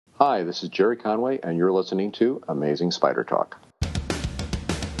Hi, this is Jerry Conway, and you're listening to Amazing Spider Talk.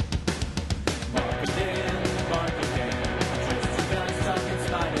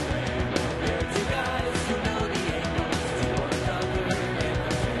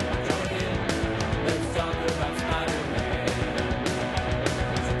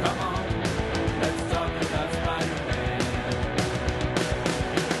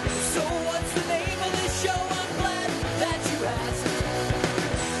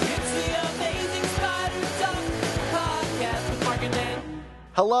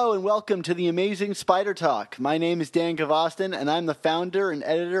 Hello and welcome to the Amazing Spider Talk. My name is Dan Gavoston, and I'm the founder and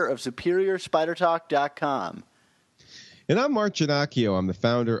editor of SuperiorSpiderTalk.com. And I'm Mark Giannacchio. I'm the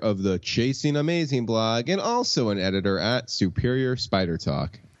founder of the Chasing Amazing blog and also an editor at Superior Spider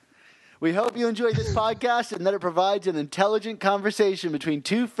Talk. We hope you enjoy this podcast and that it provides an intelligent conversation between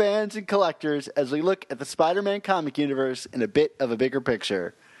two fans and collectors as we look at the Spider-Man comic universe in a bit of a bigger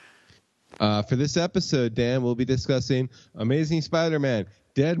picture. For this episode, Dan, we'll be discussing Amazing Spider-Man,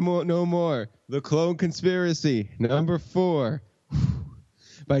 Dead No More, The Clone Conspiracy, number 4,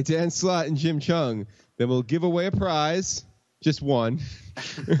 by Dan Slott and Jim Cheung. Then we'll give away a prize, just one,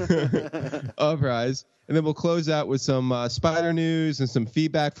 a prize. And then we'll close out with some spider news and some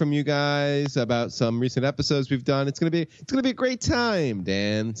feedback from you guys about some recent episodes we've done. It's gonna be a great time,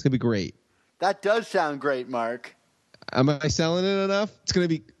 Dan. It's gonna be great. That does sound great, Mark. Am I selling it enough? It's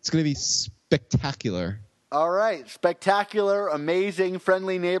gonna be spectacular. All right, spectacular, amazing,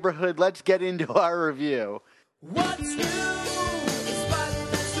 friendly neighborhood. Let's get into our review. What's new?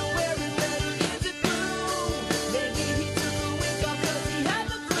 Spider-Man still wearing red, is it blue? Maybe he took a week off 'cause he had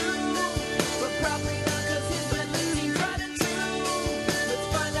the flu, but probably not 'cause his red seems tried and true. Let's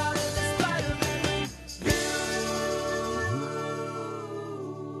find out in the Spider-Man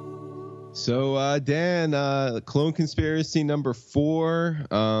review. So, Dan, Clone Conspiracy number 4.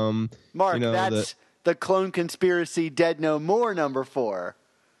 Mark, that's the Clone Conspiracy Dead No More number 4.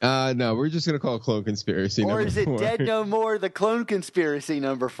 No, we're just going to call it Clone Conspiracy number 4. Or is it Dead No More, the Clone Conspiracy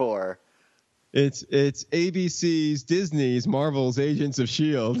number 4? It's ABC's, Disney's, Marvel's Agents of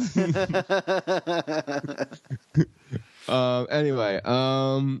S.H.I.E.L.D. Anyway,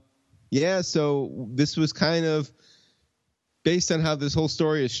 yeah, so this was kind of based on how this whole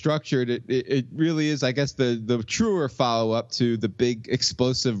story is structured. It really is, I guess, the truer follow-up to the big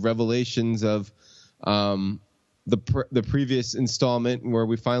explosive revelations of the previous installment, where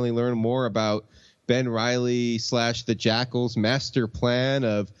we finally learn more about Ben Reilly / the Jackal's master plan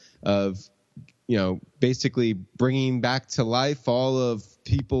of basically bringing back to life all of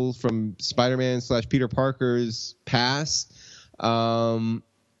people from Spider-Man / Peter Parker's past.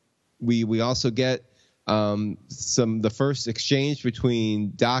 We also get the first exchange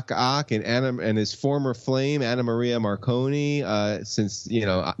between Doc Ock and his former flame, Anna Maria Marconi, since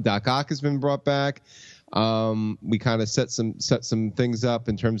Doc Ock has been brought back. We kind of set some things up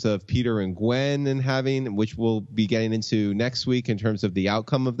in terms of Peter and Gwen which we'll be getting into next week in terms of the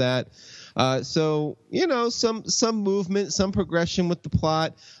outcome of that. So some movement, some progression with the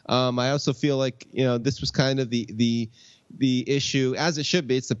plot. I also feel like this was kind of the issue, as it should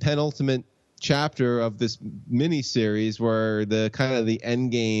be. It's the penultimate chapter of this mini series where the kind of the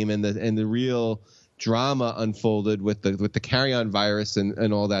end game and the real drama unfolded with the carry-on virus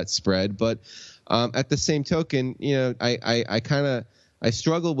and all that spread. But at the same token, I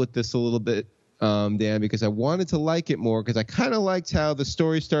struggled with this a little bit, Dan, because I wanted to like it more, because I kind of liked how the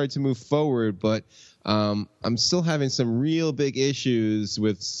story started to move forward, but I'm still having some real big issues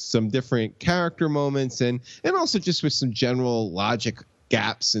with some different character moments and also just with some general logic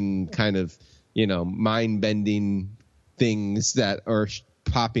gaps and kind of mind-bending things that are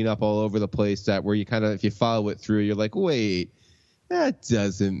popping up all over the place, that where you kind of, if you follow it through, you're like, wait, that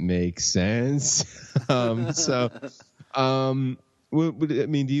doesn't make sense. Do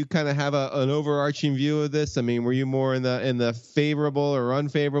you kind of have an overarching view of this? I mean, were you more in the favorable or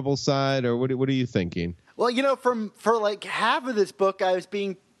unfavorable side, or what are you thinking? Well, for like half of this book, I was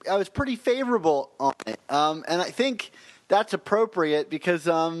pretty favorable on it, and I think that's appropriate because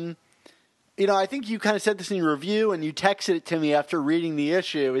I think you kind of said this in your review, and you texted it to me after reading the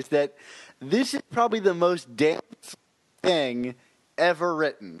issue, is that this is probably the most dense thing ever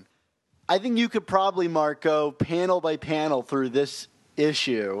written. I think you could probably, Mark, go panel by panel through this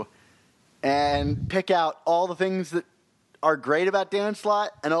issue and pick out all the things that are great about Dan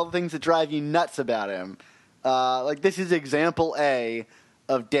Slott and all the things that drive you nuts about him. This is example A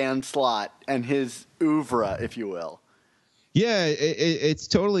of Dan Slott and his oeuvre, if you will. Yeah, it's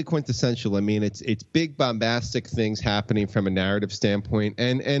totally quintessential. I mean, it's big bombastic things happening from a narrative standpoint,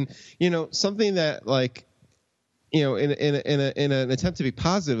 and something that in an attempt to be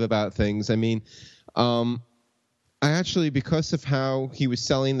positive about things, I mean, I actually, because of how he was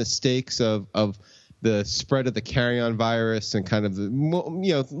selling the stakes of the spread of the carry-on virus and kind of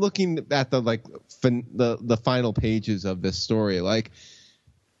looking at the final pages of this story, like,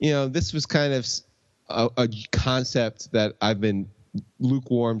 this was kind of a concept that I've been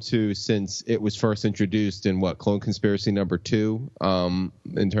lukewarm to since it was first introduced in Clone Conspiracy #2,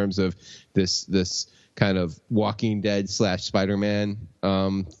 in terms of this kind of Walking Dead / Spider-Man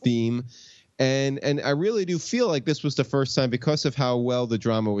theme. And I really do feel like this was the first time, because of how well the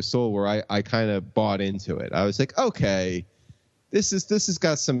drama was sold, where I kind of bought into it. I was like, okay, this has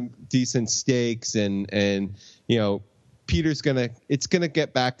got some decent stakes, and Peter's it's gonna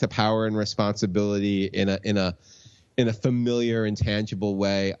get back to power and responsibility in a familiar and tangible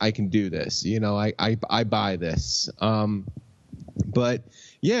way. I can do this. I buy this. But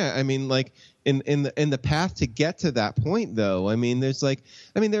yeah, I mean, like in the path to get to that point, though, I mean, there.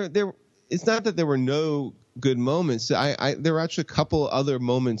 It's not that there were no good moments. There were actually a couple other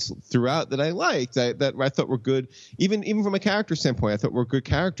moments throughout that I liked, that I thought were good, even from a character standpoint. I thought were good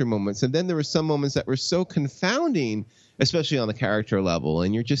character moments. And then there were some moments that were so confounding, especially on the character level,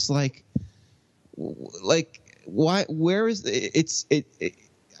 and you're just like why? Where is it?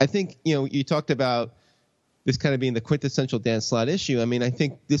 I think you talked about this kind of being the quintessential Dan Slott issue. I mean, I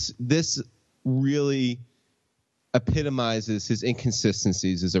think this really epitomizes his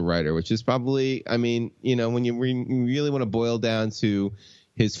inconsistencies as a writer, which is probably, I mean, when you really want to boil down to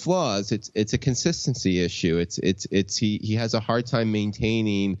his flaws, it's a consistency issue. He has a hard time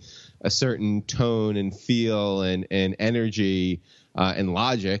maintaining a certain tone and feel and energy and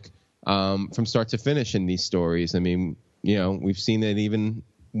logic from start to finish in these stories. I mean, we've seen it even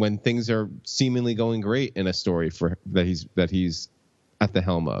when things are seemingly going great in a story that he's at the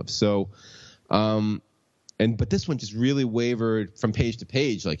helm of. So, but this one just really wavered from page to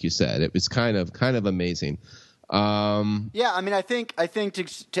page, like you said. It was kind of amazing. Yeah, I mean, I think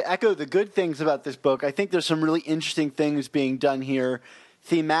to echo the good things about this book, I think there's some really interesting things being done here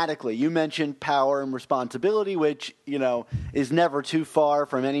thematically. You mentioned power and responsibility, which is never too far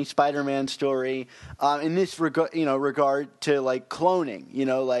from any Spider-Man story. In this regard to like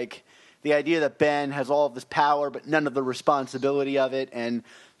cloning, like the idea that Ben has all of this power but none of the responsibility of it, and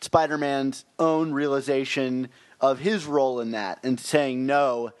Spider-Man's own realization of his role in that and saying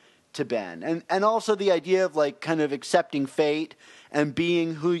no to Ben. And also the idea of like kind of accepting fate and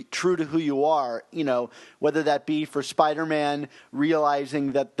being true to who you are, whether that be for Spider-Man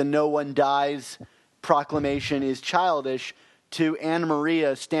realizing that the no one dies proclamation is childish, to Anna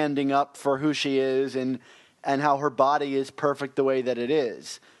Maria standing up for who she is and how her body is perfect the way that it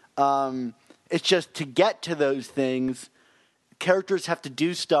is. It's just, to get to those things, characters have to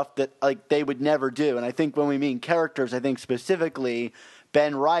do stuff that like they would never do. And I think when we mean characters, I think specifically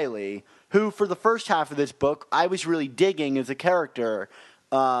Ben Reilly, who for the first half of this book I was really digging as a character.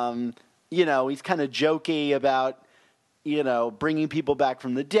 He's kind of jokey about bringing people back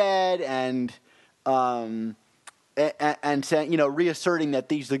from the dead and saying, reasserting that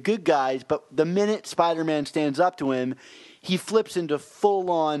these are the good guys. But the minute Spider-Man stands up to him, he flips into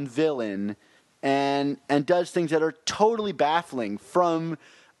full-on villain and does things that are totally baffling, from,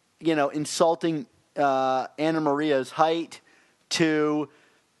 insulting Anna Maria's height to,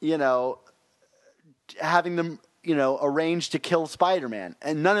 having them, arrange to kill Spider-Man.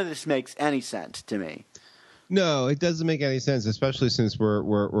 And none of this makes any sense to me. No, it doesn't make any sense, especially since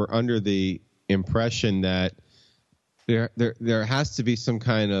we're under the impression that there has to be some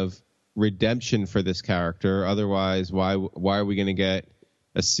kind of redemption for this character. Otherwise, why are we going to get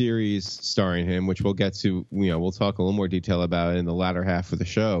a series starring him, which we'll get to, we'll talk a little more detail about in the latter half of the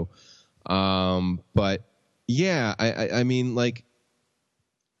show. But yeah, I mean, like,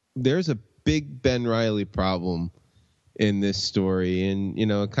 there's a big Ben Reilly problem in this story. And,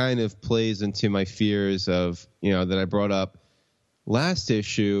 it kind of plays into my fears of, that I brought up last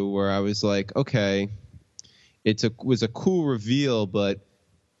issue, where I was like, okay, was a cool reveal, but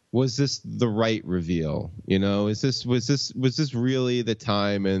was this the right reveal? Was this really the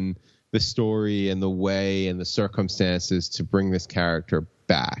time and the story and the way and the circumstances to bring this character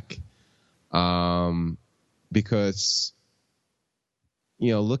back? Because,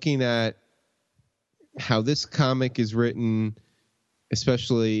 looking at how this comic is written,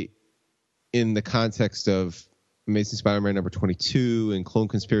 especially in the context of Amazing Spider-Man number 22 and Clone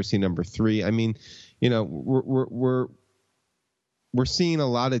Conspiracy number 3, I mean, we're seeing a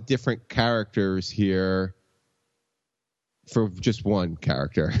lot of different characters here for just one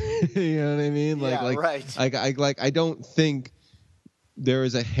character. You know what I mean? Right. I don't think there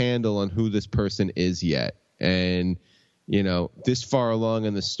is a handle on who this person is yet. And this far along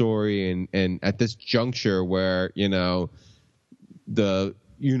in the story, and at this juncture where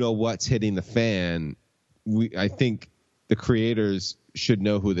what's hitting the fan, I think the creators should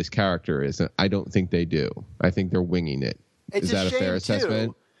know who this character is. I don't think they do. I think they're winging it. It's Is that a shame, fair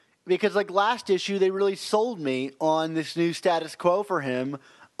assessment? too, because like last issue, they really sold me on this new status quo for him,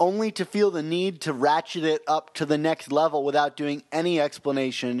 only to feel the need to ratchet it up to the next level without doing any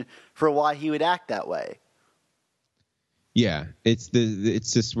explanation for why he would act that way. Yeah, it's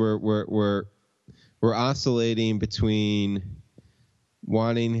just we're oscillating between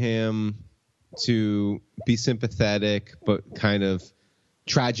wanting him to be sympathetic, but kind of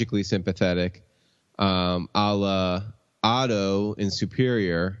tragically sympathetic, a la Otto in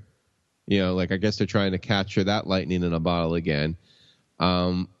Superior. I guess they're trying to capture that lightning in a bottle again.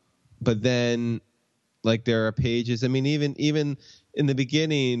 But then, there are pages. I mean, even in the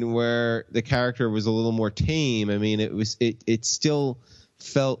beginning where the character was a little more tame. I mean, it still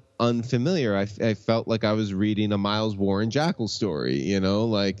felt unfamiliar. I felt like I was reading a Miles Warren Jackal story,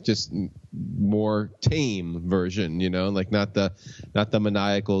 just more tame version, not the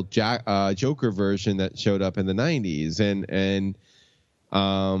maniacal Joker version that showed up in the 90s. And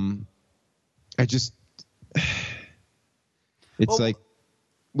I just, it's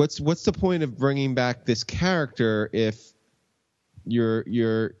what's the point of bringing back this character if you're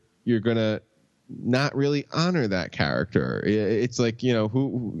gonna not really honor that character? It's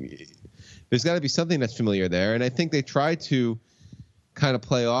who there's got to be something that's familiar there, and I think they tried to kind of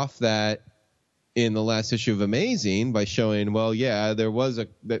play off that in the last issue of Amazing by showing, well, yeah, there was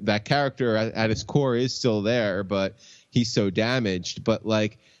that character at its core is still there, but he's so damaged. But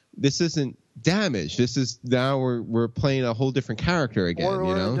this isn't damaged. This is now we're playing a whole different character again.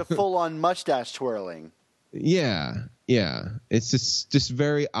 Or into full-on mustache twirling. Yeah. It's just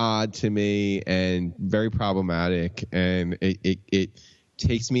very odd to me and very problematic, and it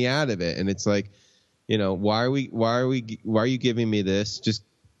takes me out of it. And it's why are you giving me this? Just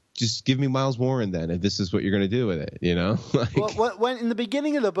give me Miles Warren then, if this is what you're going to do with it, Well, when in the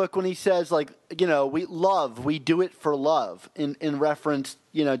beginning of the book, when he says we do it for love, in reference,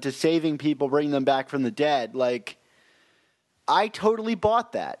 to saving people, bringing them back from the dead, I totally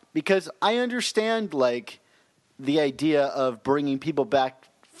bought that, because I understand the idea of bringing people back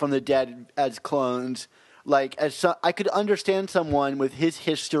from the dead as clones. I could understand someone with his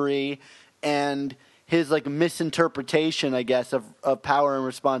history and his misinterpretation, I guess, of power and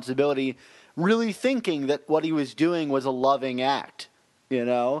responsibility, really thinking that what he was doing was a loving act,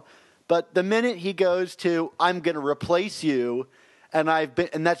 But the minute he goes to, I'm going to replace you, and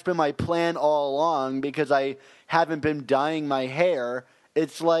that's been my plan all along because I haven't been dyeing my hair,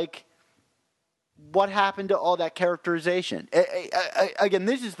 it's what happened to all that characterization? Again,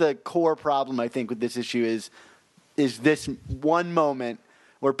 this is the core problem, I think, with this issue is this one moment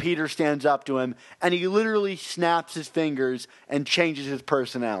where Peter stands up to him and he literally snaps his fingers and changes his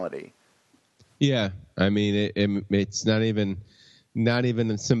personality. Yeah, I mean, it's not even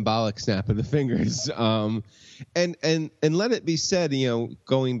a symbolic snap of the fingers. And let it be said,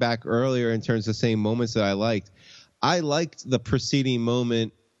 going back earlier in terms of the same moments that I liked the preceding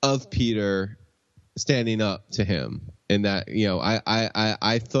moment of Peter standing up to him, and that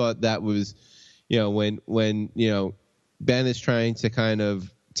I thought that was when Ben is trying to kind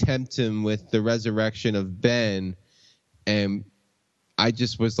of tempt him with the resurrection of Ben, and I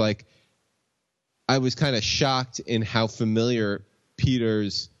just was I was kind of shocked in how familiar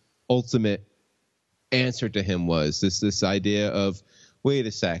Peter's ultimate answer to him was. This idea of, wait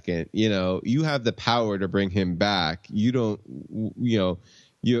a second, you have the power to bring him back. You don't,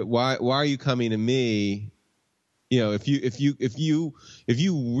 why are you coming to me? If you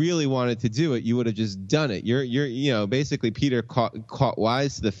really wanted to do it, you would have just done it. You're basically Peter caught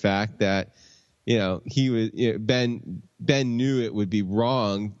wise to the fact that he was Ben knew it would be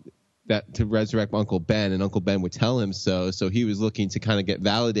wrong that to resurrect Uncle Ben, and Uncle Ben would tell him so. So he was looking to kind of get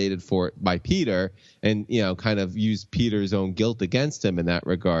validated for it by Peter, and kind of use Peter's own guilt against him in that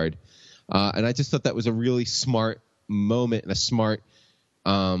regard. And I just thought that was a really smart moment and a smart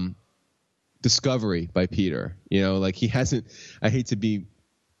discovery by Peter. He hasn't, I hate to be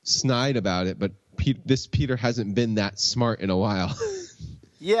snide about it, but this Peter hasn't been that smart in a while.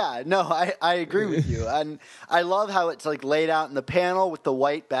 Yeah, no, I agree with you. And I love how it's laid out in the panel with the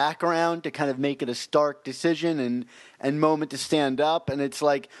white background to kind of make it a stark decision and moment to stand up. And it's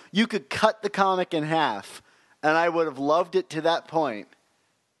you could cut the comic in half and I would have loved it to that point.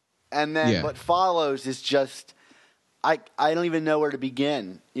 And then what follows is just, I don't even know where to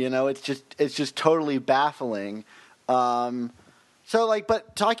begin. It's just totally baffling. So, like,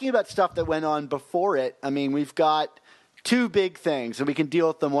 but talking about stuff that went on before it, I mean, we've got two big things, and we can deal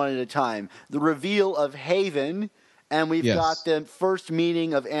with them one at a time. The reveal of Haven, and we've Yes. got the first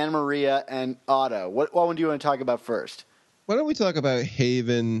meeting of Anna Maria and Otto. What one do you want to talk about first? Why don't we talk about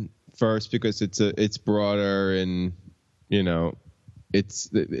Haven first, because it's broader, and you know,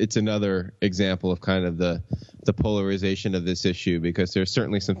 it's another example of kind of the polarization of this issue, because there's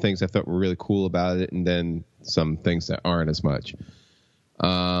certainly some things I thought were really cool about it, and then some things that aren't as much.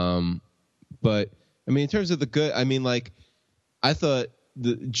 But I mean, in terms of the good, I mean, like, I thought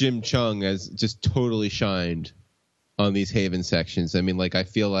the Jim Chung has just totally shined on these Haven sections. I mean, like, I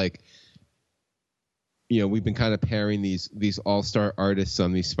feel like, you know, we've been kind of pairing these all-star artists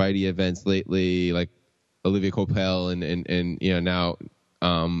on these Spidey events lately, like Olivia Coipel and you know, now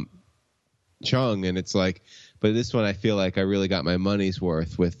Chung, and it's like, but this one I feel like I really got my money's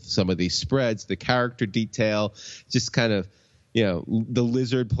worth with some of these spreads, the character detail, just kind of, you know, the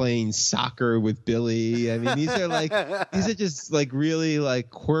Lizard playing soccer with Billy. I mean, these are just like really like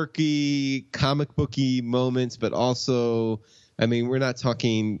quirky comic booky moments, but also, I mean, we're not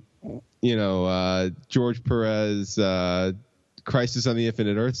talking, you know, George Perez, Crisis on the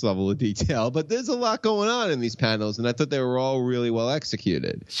Infinite Earths level of detail, but there's a lot going on in these panels, and I thought they were all really well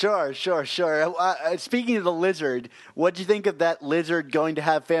executed. Sure. Speaking of the Lizard, what'd you think of that Lizard going to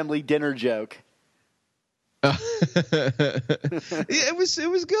have family dinner joke? It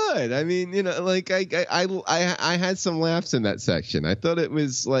was good. I mean, you know, like I had some laughs in that section. I thought it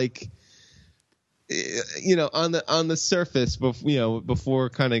was like, you know, on the surface, you know,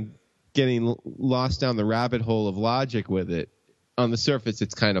 before kind of getting lost down the rabbit hole of logic with it, on the surface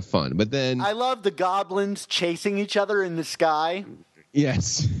it's kind of fun. But then I love the goblins chasing each other in the sky.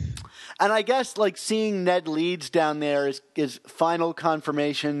 Yes. And I guess like seeing Ned Leeds down there is final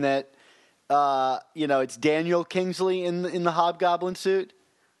confirmation that you know, it's Daniel Kingsley in the Hobgoblin suit.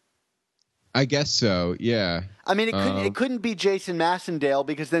 I guess so. Yeah. I mean, it couldn't be Jason Massendale,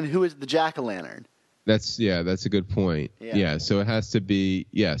 because then who is the Jack-o'-lantern? That's a good point. Yeah. So it has to be,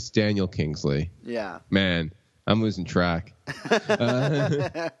 yes, Daniel Kingsley. Yeah. Man, I'm losing track.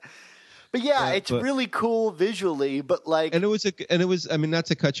 But yeah, it's really cool visually, but like, and it was I mean, not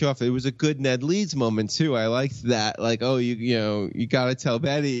to cut you off, it was a good Ned Leeds moment too. I liked that. Like, oh, you know, you got to tell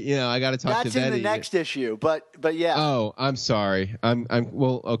Betty, you know, I got to talk to Betty. That's in the next issue, but yeah. Oh, I'm sorry. I'm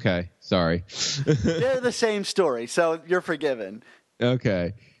well, okay. Sorry. They're the same story, so you're forgiven.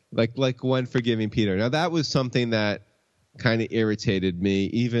 Okay. Like When Forgiving Peter. Now that was something that kind of irritated me,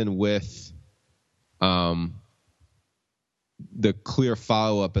 even with the clear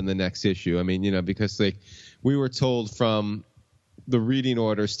follow-up in the next issue. I mean, you know, because like we were told from the reading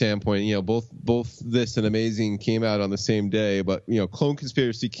order standpoint, you know, both this and Amazing came out on the same day, but you know, Clone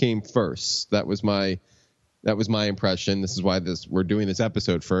Conspiracy came first. That was my impression. This is why we're doing this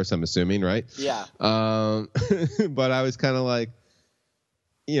episode first, I'm assuming, right? Yeah. But I was kind of like,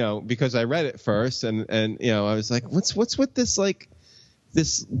 you know, because I read it first, and you know, I was like, what's with this, like,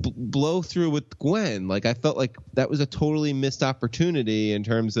 this blow through with Gwen? Like, I felt like that was a totally missed opportunity in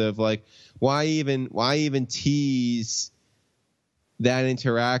terms of like, why even tease that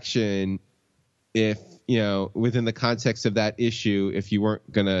interaction if, you know, within the context of that issue, if you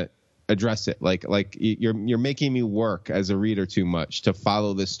weren't gonna address it. Like you're making me work as a reader too much to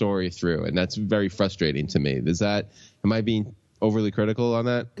follow this story through, and that's very frustrating to me. Am I being overly critical on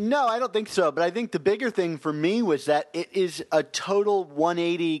that? No, I don't think so. But I think the bigger thing for me was that it is a total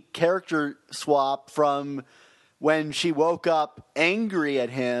 180 character swap from when she woke up angry at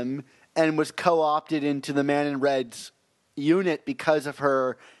him and was co-opted into the Man in Red's unit because of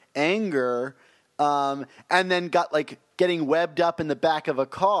her anger, and then got like getting webbed up in the back of a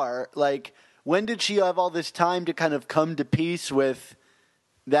car. Like, when did she have all this time to kind of come to peace with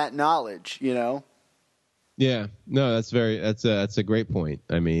that knowledge, you know? Yeah, no, that's a great point.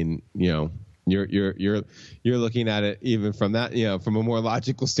 I mean, you know, you're looking at it even from that, you know, from a more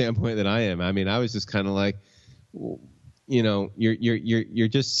logical standpoint than I am. I mean, I was just kind of like, you know,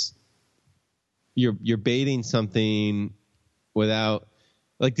 you're baiting something without,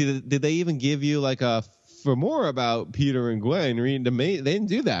 like, did they even give you like for more about Peter and Gwen reading to me? They didn't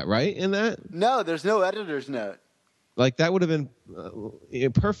do that, right? In that? No, there's no editor's note. Like, that would have been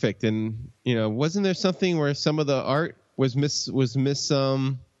perfect. And, you know, wasn't there something where some of the art was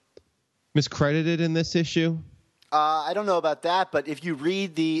miscredited in this issue? I don't know about that, but if you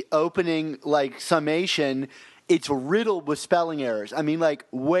read the opening, like, summation, it's riddled with spelling errors. I mean, like,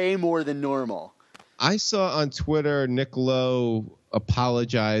 way more than normal. I saw on Twitter Nick Lowe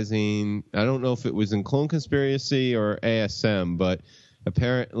apologizing. I don't know if it was in Clone Conspiracy or ASM, but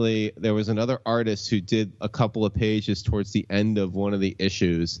apparently there was another artist who did a couple of pages towards the end of one of the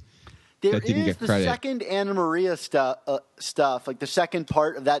issues There that didn't is get the credit. second Anna Maria stuff, like the second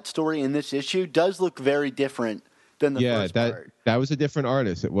part of that story in this issue, does look very different than the first part. that was a different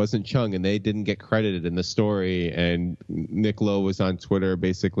artist. It wasn't Chung, and they didn't get credited in the story. And Nick Lowe was on Twitter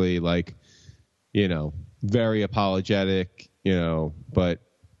basically like, very apologetic, but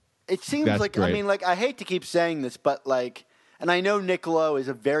It seems That's like, great. I mean, like, I hate to keep saying this, but like, and I know Nick Lowe is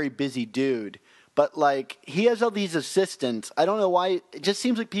a very busy dude, but like, he has all these assistants. I don't know why. It just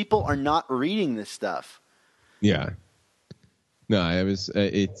seems like people are not reading this stuff. yeah. No, it was.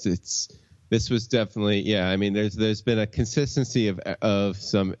 This was definitely. Yeah, I mean, there's been a consistency of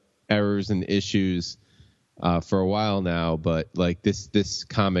some errors and issues for a while now, but like this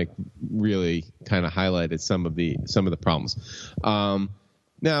comic really kind of highlighted some of the problems.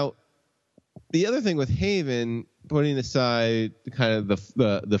 Now, the other thing with Haven, putting aside kind of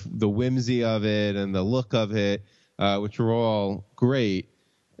the whimsy of it and the look of it, which were all great.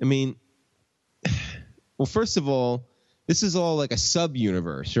 I mean, well, first of all, this is all like a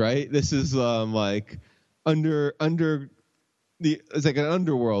sub-universe, right? This is like under it's like an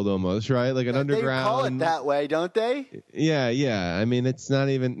underworld almost, right? Like an underground. They call it that way, don't they? Yeah. I mean, it's not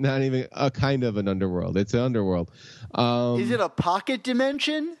even a kind of an underworld. It's an underworld. Is it a pocket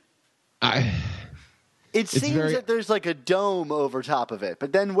dimension? It seems very- that there's like a dome over top of it,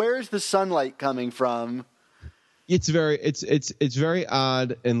 but then where's the sunlight coming from? It's very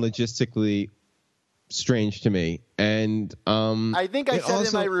odd and logistically strange to me. And I think I it said in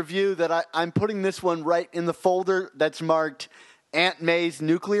also- my review that I'm putting this one right in the folder that's marked Aunt May's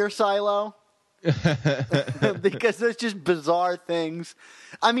nuclear silo. Because there's just bizarre things.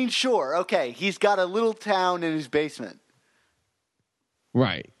 I mean, sure, okay, he's got a little town in his basement.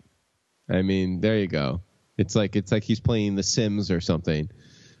 Right. I mean, there you go. It's like he's playing The Sims or something.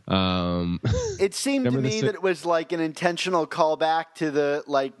 It seemed to Remember me the that it was like an intentional callback to the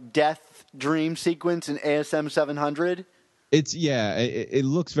like death dream sequence in ASM 700. It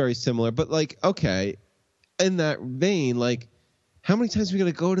looks very similar, but like, okay, in that vein, like, how many times are we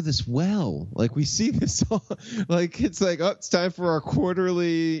gonna go to this well? Like, we see this all, like, it's like, oh, it's time for our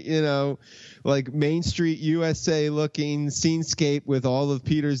quarterly, like Main Street USA looking scenescape with all of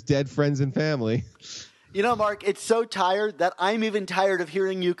Peter's dead friends and family. You know, Mark, it's so tired that I'm even tired of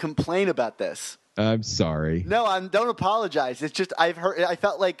hearing you complain about this. I'm sorry. No, don't apologize. It's just I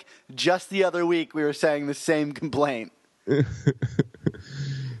felt like just the other week we were saying the same complaint.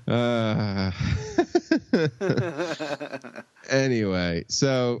 Anyway,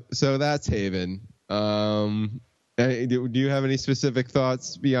 so that's Haven. Do you have any specific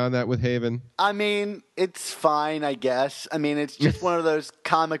thoughts beyond that with Haven? I mean, it's fine, I guess. I mean, it's just one of those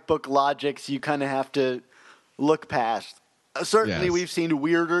comic book logics you kind of have to look past. Certainly, Yes. we've seen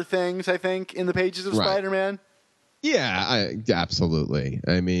weirder things, I think, in the pages of Right. Spider-Man. Yeah, absolutely.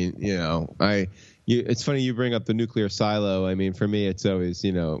 I mean, it's funny you bring up the nuclear silo. I mean, for me, it's always,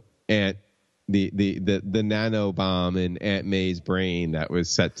 the nano bomb in Aunt May's brain that was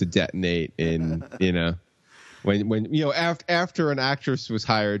set to detonate in, when after an actress was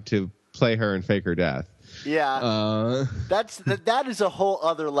hired to play her and fake her death. Yeah, that is a whole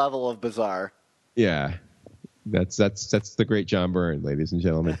other level of bizarre. Yeah, that's the great John Byrne, ladies and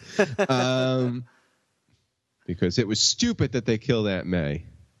gentlemen. Because it was stupid that they killed Aunt May.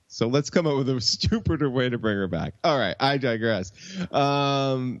 So let's come up with a stupider way to bring her back. All right, I digress.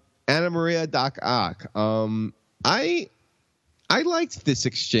 Anna Maria Doc Ock. I liked this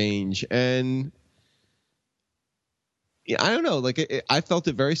exchange, and I don't know. Like, I felt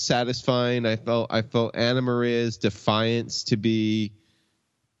it very satisfying. I felt Anna Maria's defiance to be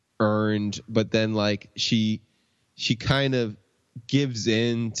earned, but then like she kind of gives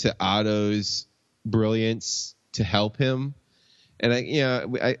in to Otto's brilliance to help him. And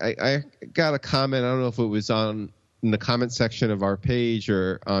I got a comment. I don't know if it was in the comment section of our page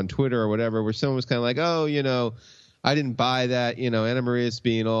or on Twitter or whatever, where someone was kind of like, oh, I didn't buy that. Anna Maria's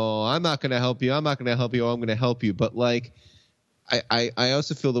being all, I'm not going to help you. I'm not going to help you. I'm going to help you. But like, I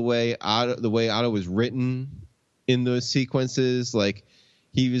also feel the way Otto was written in those sequences, like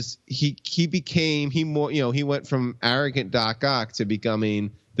he went from arrogant Doc Ock to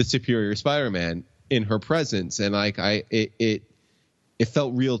becoming the superior Spider-Man in her presence. And like, it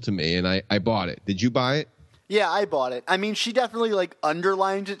felt real to me, and I bought it. Did you buy it? Yeah, I bought it. I mean, she definitely like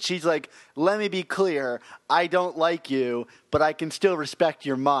underlines it. She's like, "Let me be clear. I don't like you, but I can still respect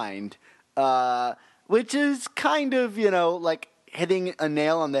your mind," which is kind of like hitting a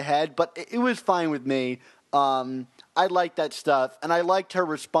nail on the head. But it was fine with me. I liked that stuff, and I liked her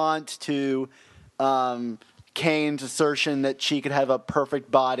response to Kane's assertion that she could have a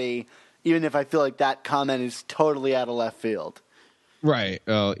perfect body, even if I feel like that comment is totally out of left field. Right.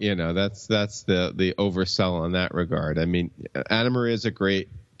 Well, that's the oversell on that regard. I mean, Anna Maria is a great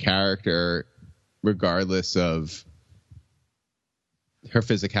character, regardless of her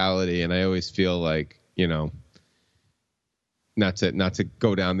physicality, and I always feel like, not to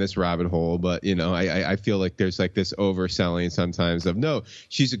go down this rabbit hole, but I feel like there's like this overselling sometimes of, no,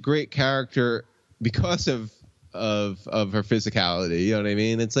 she's a great character because of her physicality. You know what I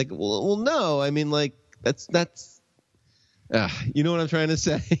mean? It's like, well, no, I mean, like that's you know what I'm trying to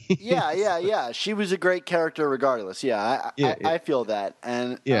say? Yeah. She was a great character regardless. I feel that,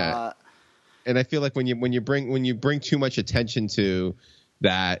 and and I feel like when you bring too much attention to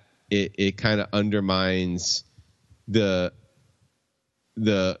that, it kind of undermines the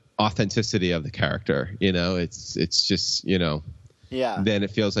authenticity of the character. It's just then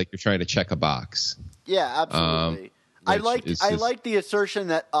it feels like you're trying to check a box. Yeah, absolutely. I like the assertion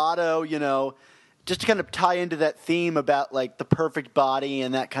that Otto, just to kind of tie into that theme about like the perfect body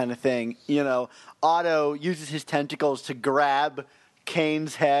and that kind of thing. Otto uses his tentacles to grab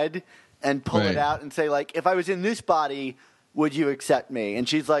Kane's head and pull it out and say, like, if I was in this body, would you accept me? And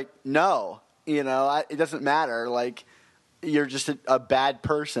she's like, no, it doesn't matter. Like, you're just a bad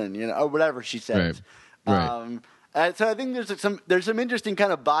person, or whatever she says. Right. So I think there's some interesting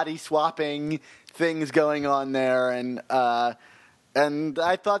kind of body swapping things going on there, and I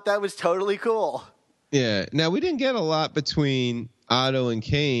thought that was totally cool. Yeah. Now, we didn't get a lot between Otto and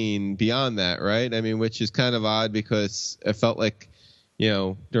Kane beyond that, right? I mean, which is kind of odd because it felt like,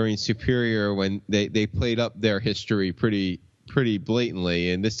 during Superior when they played up their history pretty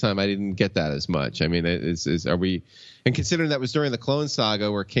blatantly, and this time I didn't get that as much. I mean, are we? And considering that was during the Clone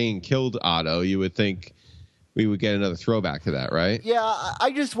Saga where Kane killed Otto, you would think we would get another throwback to that, right? Yeah,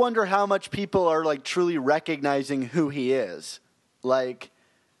 I just wonder how much people are like truly recognizing who he is, like,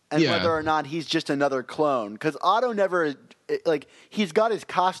 and whether or not he's just another clone. Because Otto never, like, he's got his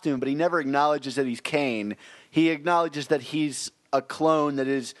costume, but he never acknowledges that he's Kane. He acknowledges that he's a clone that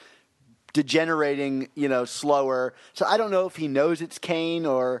is degenerating, slower. So I don't know if he knows it's Kane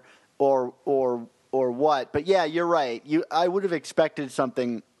or what. But yeah, you're right. I would have expected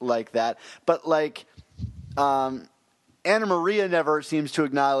something like that. But like, Anna Maria never seems to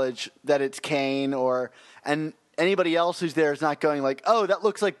acknowledge that it's Kane, and anybody else who's there is not going like, oh, that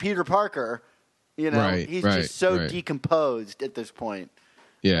looks like Peter Parker. He's just so decomposed at this point.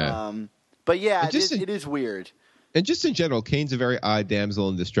 Yeah. But yeah, it is weird. And just in general, Kane's a very odd damsel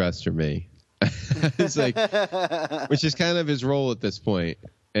in distress for me. It's like, which is kind of his role at this point.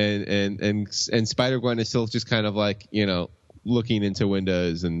 And Spider-Gwen is still just kind of like, looking into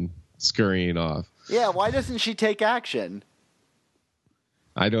windows and scurrying off. Yeah, why doesn't she take action?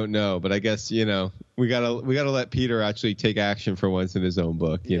 I don't know, but I guess, we gotta let Peter actually take action for once in his own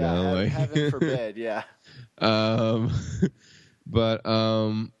book, heaven forbid, yeah.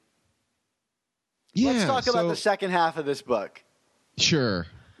 Yeah. Let's talk about the second half of this book. Sure.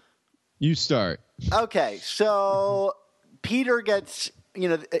 You start. Okay, so Peter gets,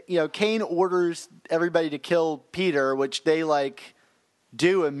 Kane orders everybody to kill Peter, which they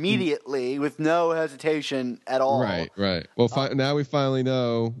do immediately with no hesitation at all. Right. Well, now we finally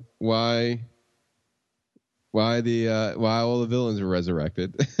know why all the villains were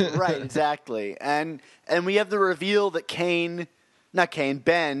resurrected. Right, exactly. And we have the reveal that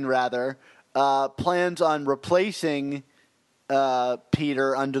Ben rather, plans on replacing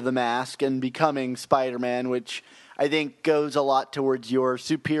Peter under the mask and becoming Spider-Man, which I think goes a lot towards your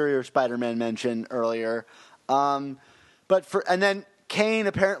Superior Spider-Man mention earlier. And then Kane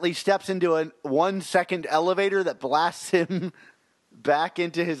apparently steps into a 1-second elevator that blasts him back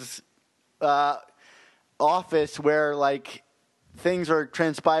into his office where things are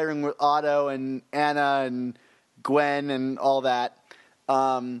transpiring with Otto and Anna and Gwen and all that.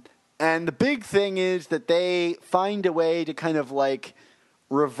 And the big thing is that they find a way to kind of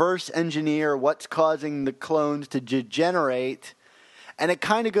reverse engineer what's causing the clones to degenerate. And it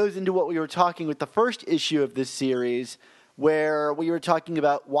kind of goes into what we were talking with the first issue of this series, where we were talking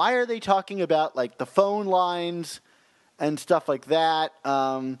about why are they talking about the phone lines and stuff like that.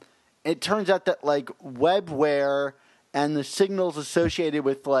 It turns out that webware and the signals associated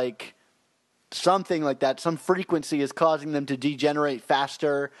with something like that, some frequency is causing them to degenerate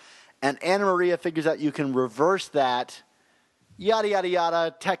faster. And Anna Maria figures out you can reverse that. Yada, yada,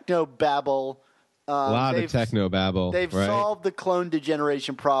 yada, techno-babble. A lot of techno-babble. They've solved the clone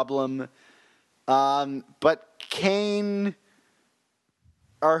degeneration problem. But Kane...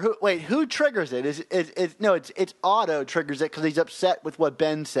 who triggers it? It's Otto triggers it because he's upset with what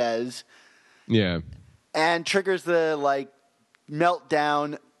Ben says. Yeah. and triggers the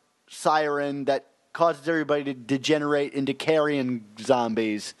meltdown siren that causes everybody to degenerate into carrion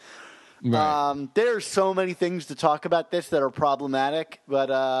zombies. Right. There's so many things to talk about this that are problematic,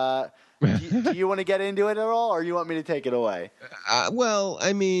 but do you want to get into it at all, or you want me to take it away? Well,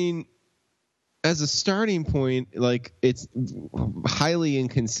 I mean, as a starting point, like it's highly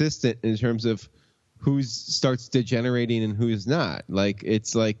inconsistent in terms of who starts degenerating and who's not. Like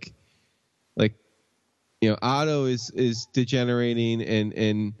it's like Otto is degenerating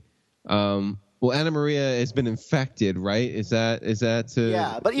and well, Anna Maria has been infected, right? Is that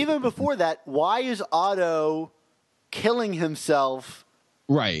Yeah, but even before that, why is Otto killing himself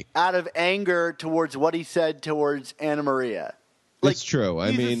right out of anger towards what he said towards Anna Maria? It's true.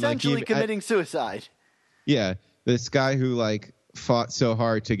 I He's mean, essentially committing suicide. Yeah, this guy who fought so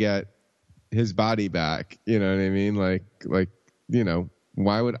hard to get his body back. You know what I mean?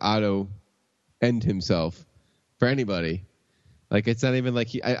 Why would Otto end himself for anybody? It's not even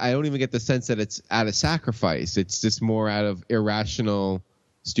I don't even get the sense that it's out of sacrifice. It's just more out of irrational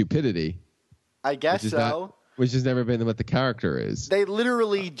stupidity. I guess so. Which has never been what the character is. They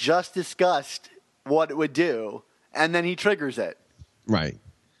literally just discussed what it would do, and then he triggers it. Right.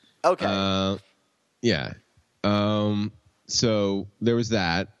 Okay. Yeah. So there was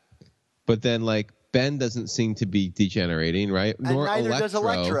that. But then, Ben doesn't seem to be degenerating, right? And neither does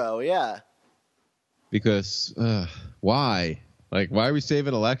Electro, yeah. Because, why? Why are we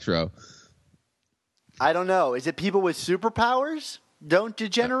saving Electro? I don't know. Is it people with superpowers don't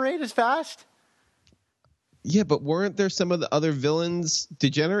degenerate as fast? Yeah, but weren't there some of the other villains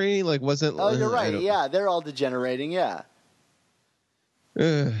degenerating? Wasn't... Oh, you're right. Yeah, they're all degenerating, yeah.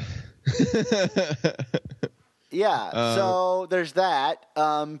 Yeah, so there's that.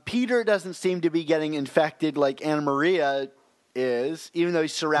 Peter doesn't seem to be getting infected like Anna Maria is, even though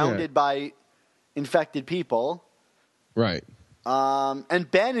he's surrounded by infected people. Right. And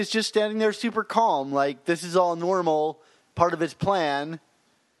Ben is just standing there super calm, this is all normal, part of his plan.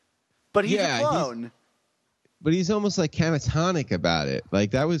 But he's a clone. But he's almost catatonic about it.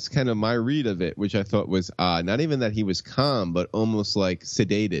 That was kind of my read of it, which I thought was odd. Not even that he was calm, but almost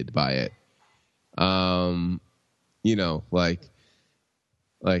sedated by it.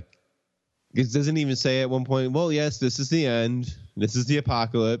 It doesn't even say at one point, well, yes, this is the end. This is the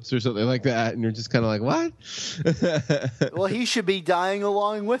apocalypse or something like that. And you're just kind of what? Well, he should be dying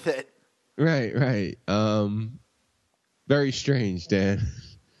along with it. Right. Very strange, Dan.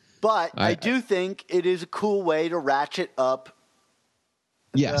 But I do think it is a cool way to ratchet up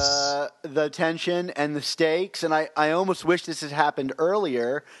the tension and the stakes. And I almost wish this had happened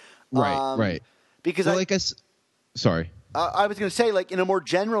earlier. Right. Because sorry. I was going to say, in a more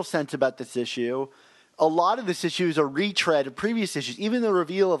general sense about this issue, a lot of this issue is a retread of previous issues. Even the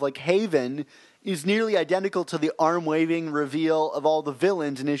reveal of Haven is nearly identical to the arm-waving reveal of all the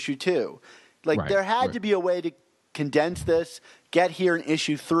villains in issue 2. There had to be a way to condense this, get here in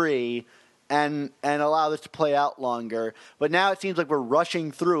issue 3, and allow this to play out longer. But now it seems like we're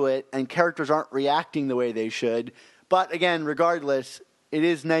rushing through it, and characters aren't reacting the way they should. But again, regardless, it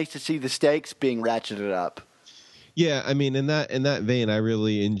is nice to see the stakes being ratcheted up. Yeah, I mean, in that vein, I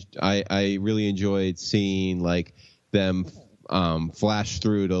really enjoyed seeing them flash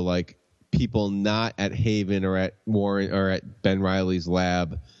through to people not at Haven or at Warren or at Ben Reilly's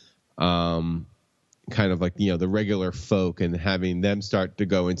lab, kind of the regular folk, and having them start to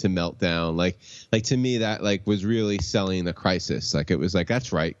go into meltdown. To me, that was really selling the crisis. It was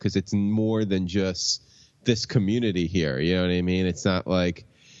that's right, because it's more than just this community here. You know what I mean? It's not like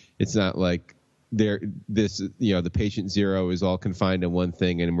the patient zero is all confined to one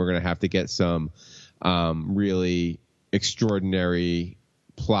thing, and we're going to have to get some really extraordinary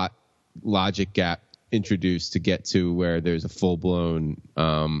plot logic gap introduced to get to where there's a full-blown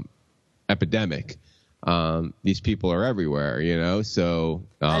epidemic. These people are everywhere, so...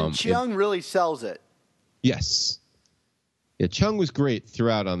 and Chung really sells it. Yes. Yeah, Chung was great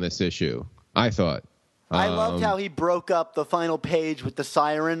throughout on this issue, I thought. I loved how he broke up the final page with the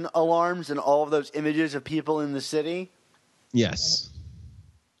siren alarms and all of those images of people in the city. Yes.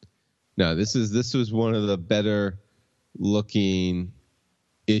 No, this was one of the better looking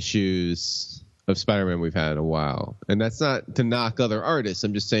issues of Spider-Man we've had in a while. And that's not to knock other artists.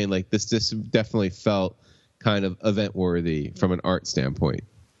 I'm just saying this definitely felt kind of event worthy from an art standpoint.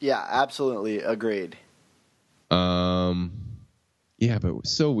 Yeah, absolutely agreed. Yeah, but it was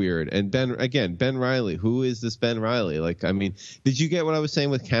so weird. And Ben Reilly. Who is this Ben Reilly? Did you get what I was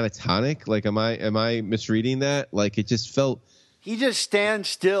saying with catatonic? Am I misreading that? It just felt... He just stands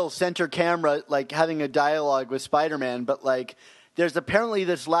still, center camera, having a dialogue with Spider-Man, but, there's apparently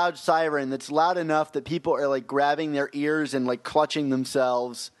this loud siren that's loud enough that people are like grabbing their ears and like clutching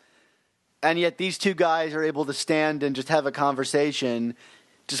themselves. And yet these two guys are able to stand and just have a conversation,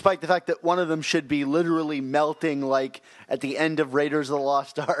 despite the fact that one of them should be literally melting like at the end of Raiders of the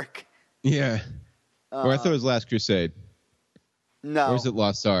Lost Ark. Yeah. Or I thought it was Last Crusade. No. Or is it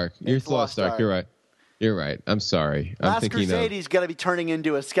Lost Ark? It's Lost Ark. Ark. You're right. You're right. I'm sorry. I'm Last thinking Crusade, he's going to be turning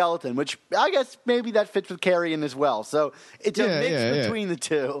into a skeleton, which I guess maybe that fits with Carrion as well. So it's a mix between the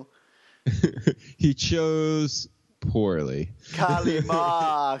two. He chose poorly.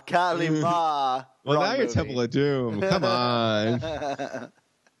 Kalima. Well, Wrong now you're movie. Temple of Doom. Come on.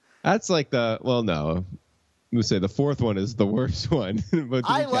 That's like the, well, no. I'm going to say the fourth one is the worst one. But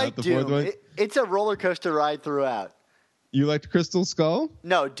I like the fourth Doom. one? It's a roller coaster ride throughout. You liked Crystal Skull?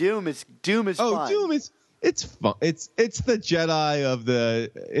 No, Doom is Oh, fun. Doom is, it's fun. It's the Jedi of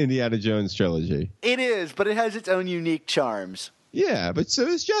the Indiana Jones trilogy. It is, but it has its own unique charms. Yeah, but so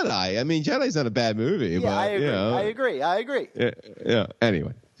is Jedi. I mean, Jedi's not a bad movie, Yeah, but I agree. you know, I agree. Yeah.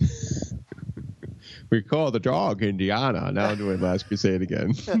 Anyway, we call the dog Indiana. Now I'm doing Last Crusade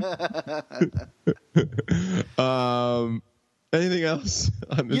again. Anything else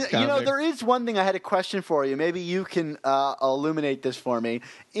on this You know, comic? there is one thing I had a question for you. Maybe you can illuminate this for me.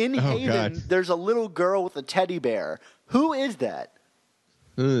 In Haven, God. there's a little girl with a teddy bear. Who is that?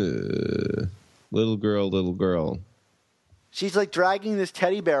 Little girl. She's like dragging this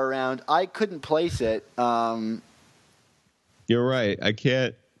teddy bear around. I couldn't place it. You're right. I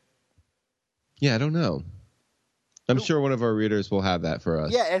can't. Yeah, I don't know. I'm sure one of our readers will have that for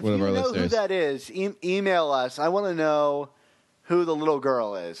us. Yeah, if one you of our know listeners. who that is, email us. I want to know who the little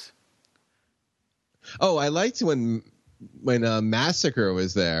girl is. Oh, I liked when Massacre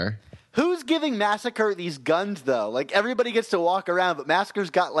was there. Who's giving Massacre these guns, though? Like, everybody gets to walk around, but Massacre's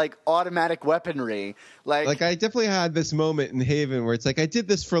got, like, automatic weaponry. Like, I definitely had this moment in Haven where it's like, I did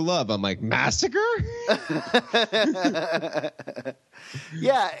this for love. I'm like, Massacre?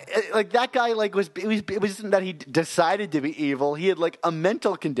 Yeah, like, that guy, like, it wasn't that he decided to be evil. He had, like, a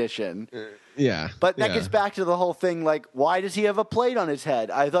mental condition. Yeah. But that yeah. gets back to the whole thing, like, why does he have a plate on his head?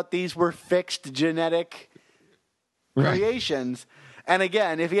 I thought these were fixed genetic Right. creations. And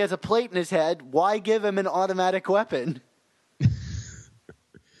again, if he has a plate in his head, why give him an automatic weapon?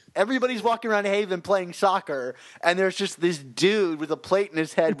 Everybody's walking around Haven playing soccer, and there's just this dude with a plate in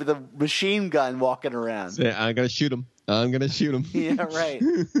his head with a machine gun walking around. Yeah, I'm going to shoot him. Yeah, right.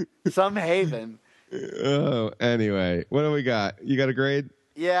 Some Haven. Oh, anyway. What do we got? You got a grade?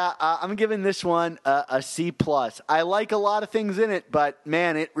 Yeah, I'm giving this one a C+. I like a lot of things in it, but,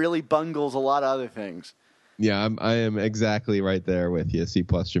 man, it really bungles a lot of other things. Yeah, I am exactly right there with you. C+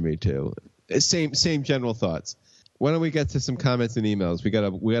 for me too. Same general thoughts. Why don't we get to some comments and emails? We got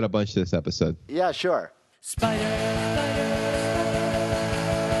a bunch this episode. Yeah, sure. Let's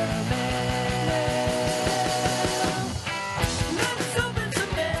open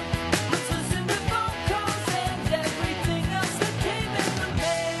some mail. Let's listen to phone calls and everything else that came in the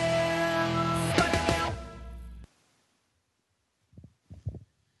mail. Spider-Man.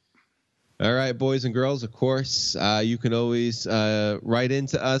 All right, boys and girls, of course, you can always write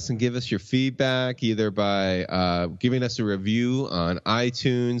into us and give us your feedback, either by giving us a review on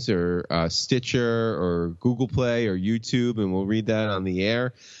iTunes or Stitcher or Google Play or YouTube, and we'll read that on the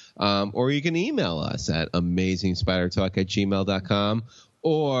air. Or you can email us at amazingspidertalk@gmail.com,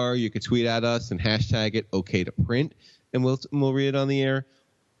 or you could tweet at us and hashtag it OK2Print, and we'll read it on the air.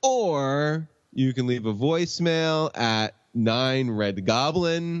 Or you can leave a voicemail at 9 Red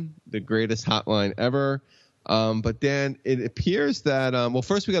Goblin, the greatest hotline ever. But then it appears that, well,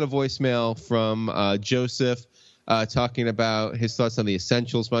 first we got a voicemail from Joseph talking about his thoughts on the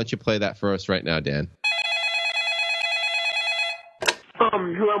Essentials. Why don't you play that for us right now, Dan?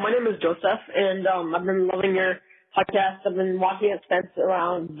 Hello, my name is Joseph, and I've been loving your podcast. I've been watching it since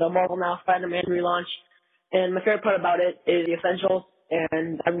around the Marvel Now Spider-Man relaunch, and my favorite part about it is the Essentials,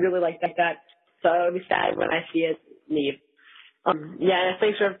 and I really like that. So I'll be sad when I see it leave. Yeah,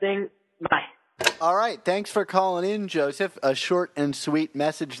 thanks for everything. Bye. All right. Thanks for calling in, Joseph. A short and sweet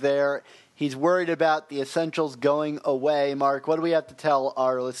message there. He's worried about the Essentials going away. Mark, what do we have to tell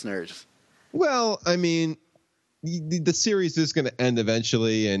our listeners? Well, I mean, the series is going to end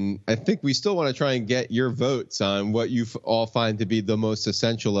eventually, and I think we still want to try and get your votes on what you all find to be the most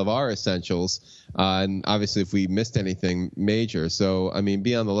essential of our essentials, and obviously if we missed anything major. So, I mean,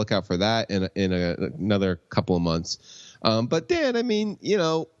 be on the lookout for that in another couple of months. But Dan, I mean, you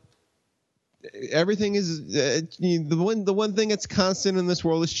know, everything is the one thing that's constant in this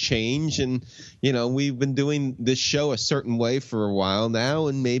world is change, and you know, we've been doing this show a certain way for a while now,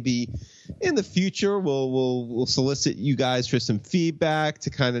 and maybe in the future, we'll solicit you guys for some feedback to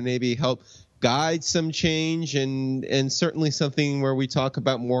kind of maybe help guide some change, and certainly something where we talk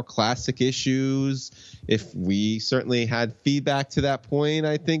about more classic issues. If we certainly had feedback to that point,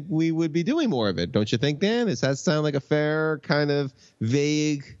 I think we would be doing more of it. Don't you think, Dan? Does that sound like a fair kind of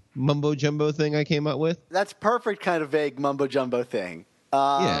vague mumbo jumbo thing I came up with? That's perfect kind of vague mumbo jumbo thing.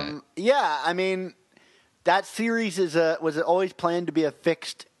 Yeah. Yeah, I mean, that series was always planned to be a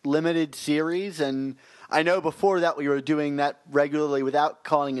fixed, limited series, and I know before that we were doing that regularly without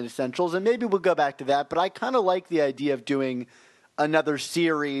calling it Essentials, and maybe we'll go back to that, but I kind of like the idea of doing another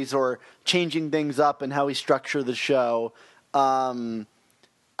series or changing things up in how we structure the show.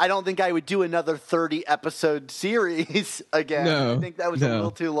 I don't think I would do another 30-episode series again. No, I think that was a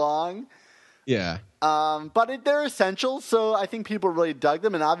little too long. Yeah. But they're essentials, so I think people really dug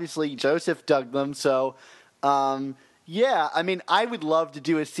them, and obviously Joseph dug them. So, yeah, I mean, I would love to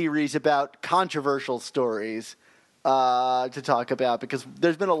do a series about controversial stories to talk about, because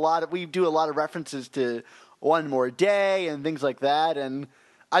there's been we do a lot of references to One More Day and things like that, and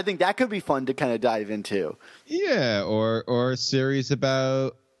I think that could be fun to kind of dive into. Yeah, or a series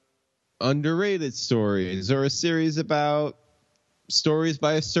about underrated stories, or a series about stories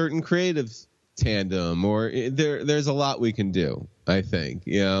by a certain creative tandem, or there's a lot we can do, I think,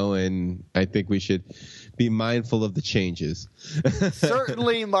 and I think we should be mindful of the changes.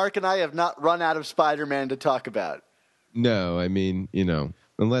 Certainly, Mark and I have not run out of Spider-Man to talk about. No, I mean,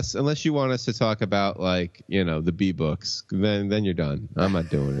 unless you want us to talk about, like, the B books, then you're done. I'm not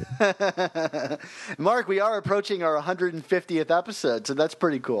doing it. Mark, we are approaching our 150th episode, so that's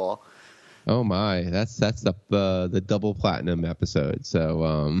pretty cool. Oh my, that's the double platinum episode.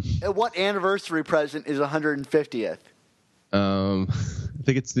 So What anniversary present is 150th? I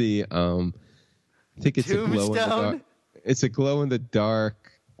think it's the Tombstone? It's a glow in the dark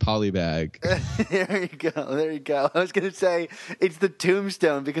poly bag. There you go. I was going to say it's the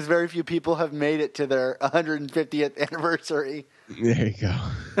Tombstone, because very few people have made it to their 150th anniversary. There you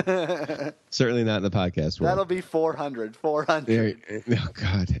go. Certainly not in the podcast world. That'll be 400. Oh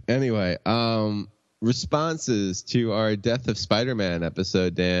God. Anyway, responses to our Death of Spider-Man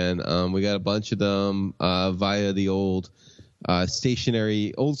episode, Dan. We got a bunch of them via the old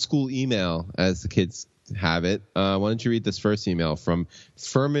stationary, old school email, as the kids have it. Why don't you read this first email from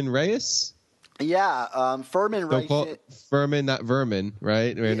Furman Reyes? Yeah, Furman Don't call Reyes. it Furman, not Vermin,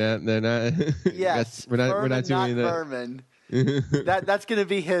 right? They're not. Yes, we're not doing that. Furman. That's going to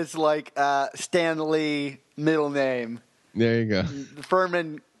be his Stan Lee middle name. There you go.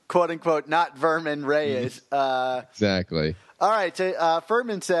 Furman, quote unquote, not Vermin Reyes. Exactly. All right. So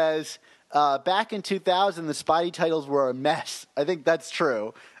Furman says, back in 2000, the Spidey titles were a mess. I think that's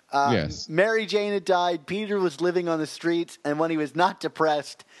true. Yes. Mary Jane had died. Peter was living on the streets, and when he was not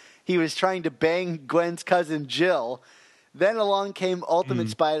depressed, he was trying to bang Gwen's cousin Jill. Then along came Ultimate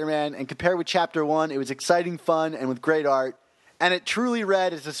Spider-Man, and compared with Chapter 1, it was exciting, fun, and with great art. And it truly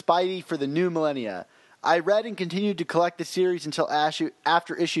read as a Spidey for the new millennia. I read and continued to collect the series until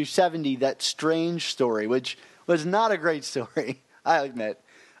after issue 70, that Strange story, which was not a great story, I admit.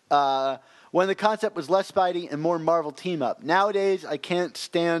 When the concept was less Spidey and more Marvel team-up. Nowadays, I can't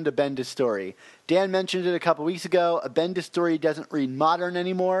stand a Bendis story. Dan mentioned it a couple weeks ago. A Bendis story doesn't read modern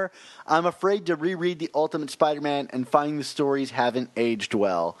anymore. I'm afraid to reread the Ultimate Spider-Man and find the stories haven't aged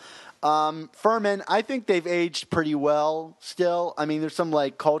well. Furman, I think they've aged pretty well still. I mean, there's some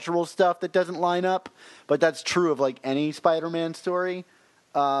cultural stuff that doesn't line up, but that's true of any Spider-Man story.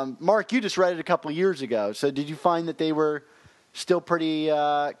 Mark, you just read it a couple years ago, so did you find that they were still pretty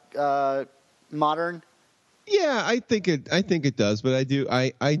modern? Yeah, I think it does, but I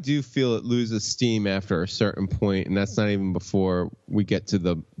do feel it loses steam after a certain point, and that's not even before we get to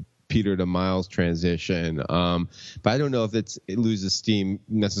the Peter to Miles transition. But I don't know if it loses steam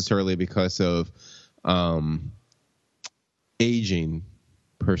necessarily because of aging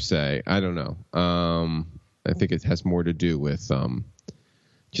per se. I don't know. I think it has more to do with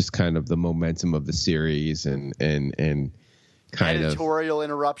just kind of the momentum of the series and kind editorial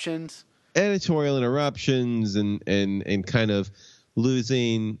interruptions and kind of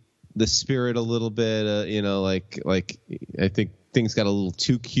losing the spirit a little bit. Like I think things got a little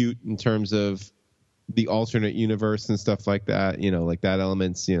too cute in terms of the alternate universe and stuff like that. Like that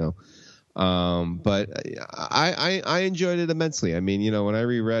elements. But I enjoyed it immensely. I mean, when I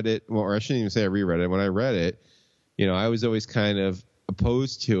reread it, or I shouldn't even say I reread it. When I read it, I was always kind of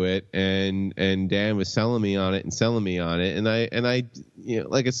opposed to it, and Dan was selling me on it, and I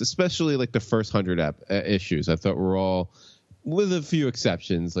like it's especially like the first 100 issues I thought were all, with a few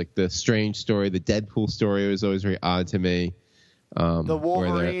exceptions, like the Strange story, the Deadpool story was always very odd to me. The where they're-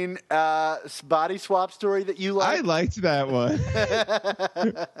 Wolverine body swap story that you I like. liked that one.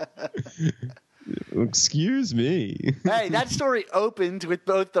 Excuse me. Hey, that story opened with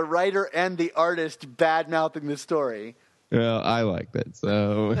both the writer and the artist bad mouthing the story. Well, I liked it.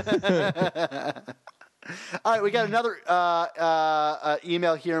 So All right, we got another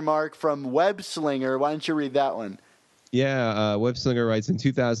email here, Mark, from Webslinger. Why don't you read that one? yeah, Webslinger writes, in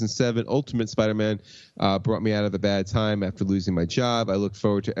 2007, Ultimate Spider-Man brought me out of a bad time after losing my job. I looked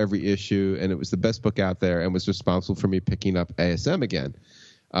forward to every issue, and it was the best book out there and was responsible for me picking up ASM again.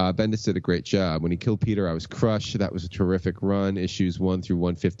 Bendis did a great job. When he killed Peter, I was crushed. That was a terrific run, issues 1 through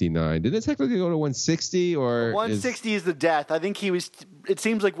 159. Did it technically go to 160? Or 160 is the death. I think he was. It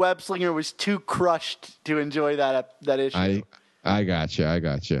seems like Webslinger was too crushed to enjoy that issue. I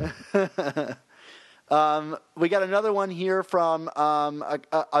gotcha. We got another one here from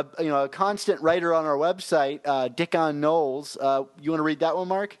a constant writer on our website, Dickon Knowles. You want to read that one,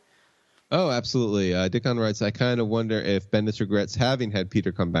 Mark? Oh, absolutely. Dickon writes, I kind of wonder if Bendis regrets having had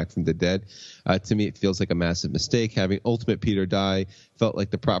Peter come back from the dead. To me, it feels like a massive mistake. Having Ultimate Peter die felt like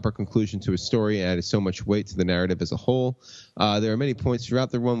the proper conclusion to his story and added so much weight to the narrative as a whole. There are many points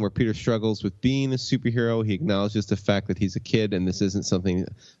throughout the run where Peter struggles with being a superhero. He acknowledges the fact that he's a kid and this isn't something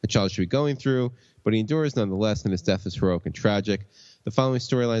a child should be going through, but he endures nonetheless, and his death is heroic and tragic. The following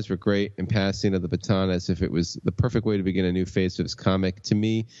storylines were great in passing of the baton as if it was the perfect way to begin a new phase of his comic. To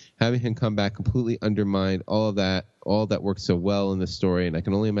me, having him come back completely undermined all that worked so well in the story, and I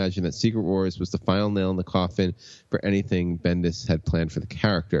can only imagine that Secret Wars was the final nail in the coffin for anything Bendis had planned for the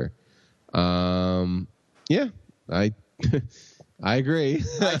character. Yeah, I agree.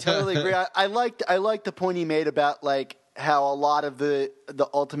 I totally agree. I liked the point he made about like how a lot of the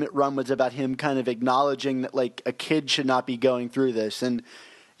Ultimate run was about him kind of acknowledging that like a kid should not be going through this, and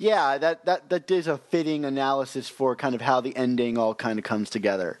yeah, that is a fitting analysis for kind of how the ending all kind of comes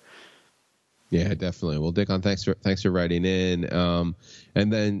together. Yeah, definitely. Well, Dickon, thanks for writing in.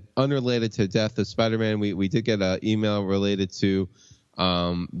 And then unrelated to Death of Spider-Man, we did get an email related to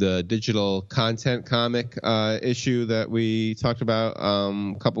the digital content comic issue that we talked about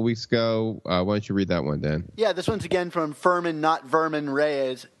a couple weeks ago. Why don't you read that one, Dan? Yeah, this one's again from Furman, not Vermin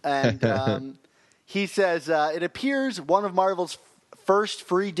Reyes, and he says, it appears one of Marvel's first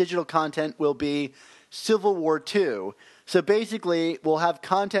free digital content will be Civil War II. So basically, we'll have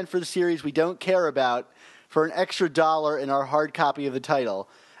content for the series we don't care about for an extra $1 in our hard copy of the title.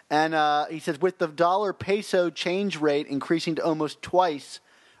 And he says, with the dollar-peso change rate increasing to almost twice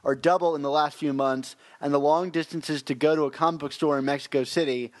or double in the last few months, and the long distances to go to a comic book store in Mexico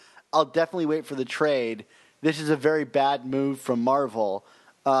City, I'll definitely wait for the trade. This is a very bad move from Marvel.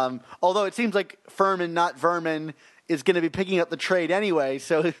 Although it seems like Furman, not Vermin, is going to be picking up the trade anyway,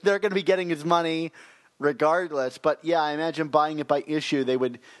 so they're going to be getting his money regardless. But yeah, I imagine buying it by issue, they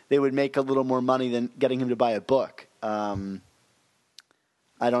would make a little more money than getting him to buy a book. I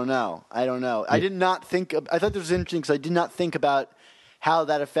don't know. I did not think. I thought this was interesting because I did not think about how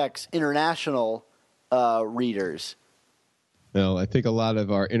that affects international readers. Well, I think a lot of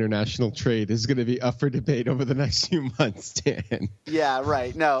our international trade is going to be up for debate over the next few months, Dan. Yeah,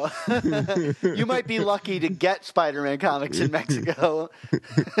 right. No, you might be lucky to get Spider-Man comics in Mexico.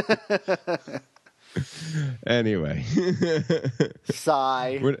 Anyway,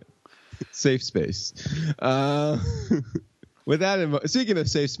 Sigh. Safe space. With that, speaking of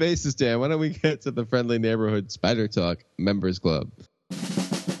safe spaces, Dan, why don't we get to the Friendly Neighborhood Spider Talk Members Club?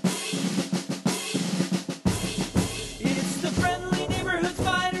 It's the Friendly Neighborhood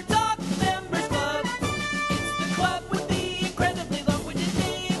Spider Talk Members Club. It's the club with the incredibly long-winded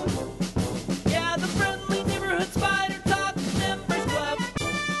name. Yeah, the Friendly Neighborhood Spider Talk Members Club.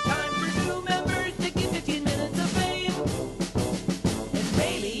 Time for new members to get 15 minutes of fame. And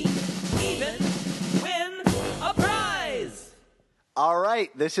maybe even win a prize. All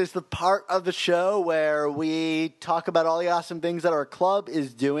right, this is the part of the show where we talk about all the awesome things that our club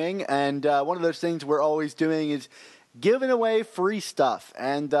is doing, and one of those things we're always doing is giving away free stuff.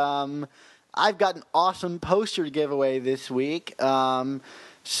 And I've got an awesome poster to give away this week.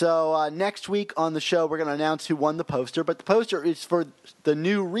 So next week on the show, we're going to announce who won the poster, but the poster is for the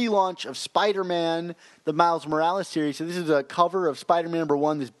new relaunch of Spider-Man, the Miles Morales series. So this is a cover of Spider-Man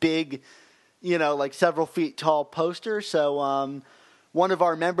 #1, this big, like several feet tall poster. So one of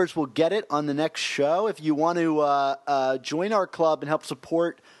our members will get it on the next show. If you want to join our club and help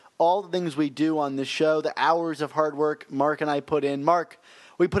support all the things we do on this show, the hours of hard work Mark and I put in. Mark,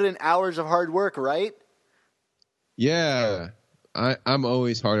 we put in hours of hard work, right? Yeah, I'm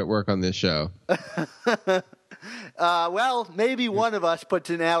always hard at work on this show. Well, maybe one of us puts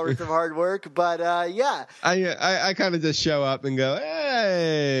in hours of hard work, but yeah. I kind of just show up and go,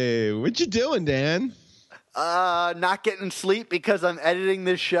 hey, what you doing, Dan? Not getting sleep because I'm editing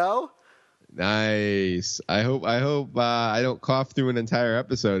this show. Nice. I hope I don't cough through an entire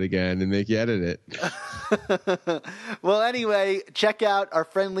episode again and make you edit it. Well, anyway, check out our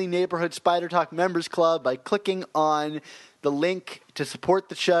friendly neighborhood Spider Talk Members Club by clicking on the link to support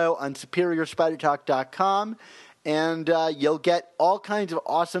the show on SuperiorSpiderTalk.com. And you'll get all kinds of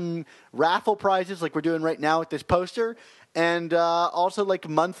awesome raffle prizes like we're doing right now with this poster. And also like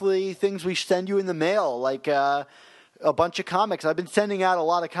monthly things we send you in the mail, like a bunch of comics. I've been sending out a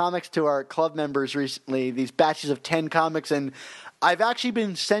lot of comics to our club members recently, these batches of 10 comics. And I've actually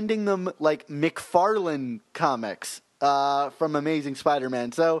been sending them like McFarlane comics from Amazing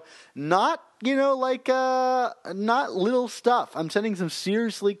Spider-Man. So not, not little stuff. I'm sending some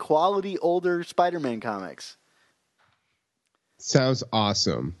seriously quality older Spider-Man comics. Sounds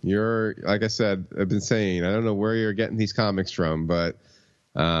awesome. You're, like I said, I've been saying, I don't know where you're getting these comics from, but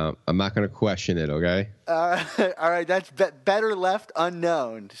I'm not going to question it, okay? All right. That's better left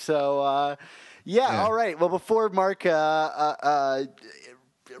unknown. So, yeah, all right. Well, before Mark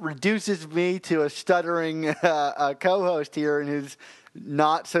reduces me to a stuttering co-host here and his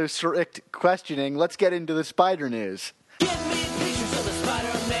not so strict questioning, let's get into the Spider News. Give me pictures of the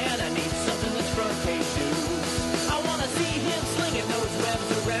Spider-Man. I need something that's front page news. I want to see him slinging those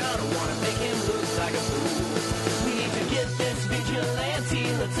webs around. I want to make him look like a fool. We need to get this vigilante.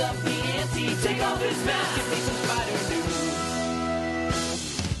 Let's up the ante. Take off his mask. Give me some Spider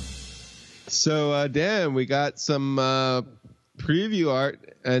news. So, Dan, we got some preview art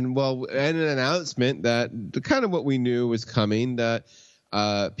and an announcement that kind of what we knew was coming, that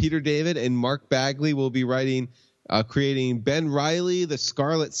Peter David and Mark Bagley will be creating Ben Reilly, the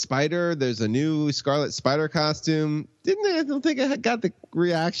Scarlet Spider. There's a new Scarlet Spider costume. I don't think I got the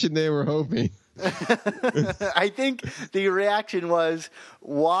reaction they were hoping. I think the reaction was,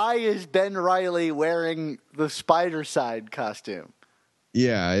 why is Ben Reilly wearing the Spider Side costume?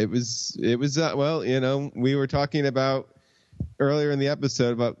 Yeah, it was we were talking about earlier in the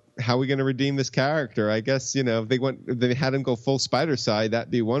episode about how we're going to redeem this character. I guess, if they had him go full Spider Side, that'd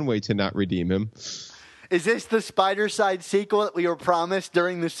be one way to not redeem him. Is this the Spider Side sequel that we were promised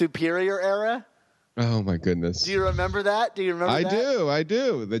during the Superior era? Oh my goodness. Do you remember that? I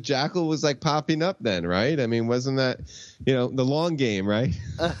do. The Jackal was like popping up then, right? I mean, wasn't that, the long game, right?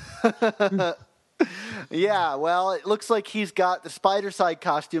 Yeah, well, it looks like he's got the Spider Side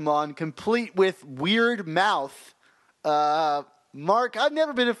costume on, complete with weird mouth. Mark, I've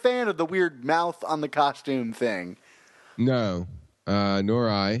never been a fan of the weird mouth on the costume thing. No, nor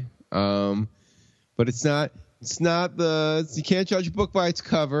I. But it's not you can't judge a book by its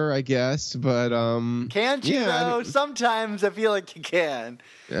cover, I guess, but can't you though? Sometimes I feel like you can.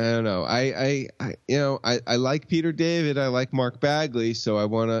 I don't know. I like Peter David, I like Mark Bagley, so I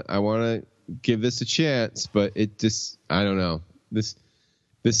wanna give this a chance, but it just, I don't know. This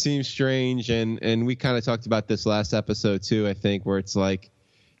seems strange, and we kind of talked about this last episode too, I think, where it's like,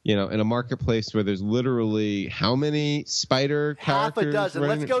 in a marketplace where there's literally how many spider characters? Half a dozen.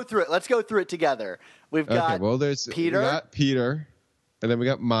 Let's go through it together. We've got Peter. We got Peter, and then we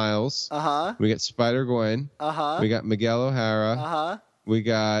got Miles. Uh-huh. We got Spider-Gwen. Uh-huh. We got Miguel O'Hara. Uh-huh. We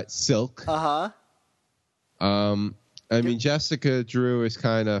got Silk. Uh-huh. I mean, Jessica Drew is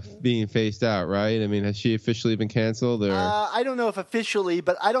kind of being phased out, right? I mean, has she officially been canceled? Or I don't know if officially,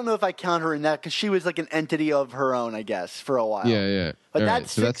 but I don't know if I count her in that because she was like an entity of her own, I guess, for a while. Yeah. But All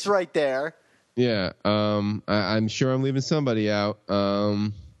that's right, six right there. Yeah. I'm sure I'm leaving somebody out.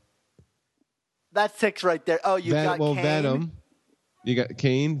 That's six right there. Oh, you got Kane. Venom. You got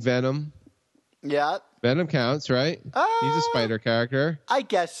Kane, Venom. Yeah. Venom counts, right? He's a spider character. I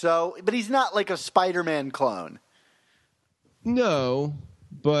guess so, but he's not like a Spider-Man clone. No,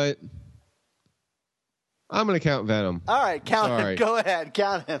 but I'm going to count Venom. All right, count him. Go ahead,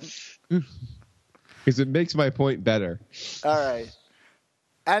 count him. Because it makes my point better. All right.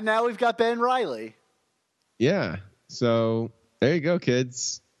 And now we've got Ben Reilly. Yeah. So there you go,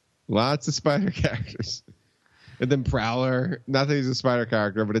 kids. Lots of spider characters. And then Prowler. Not that he's a spider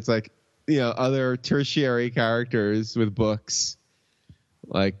character, but it's like, other tertiary characters with books.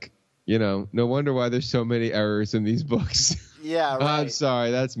 Like, no wonder why there's so many errors in these books. Yeah, right. I'm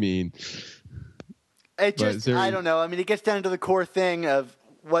sorry, that's mean. It just, I don't know. I mean, it gets down to the core thing of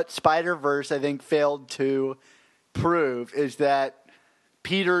what Spider-Verse, I think, failed to prove is that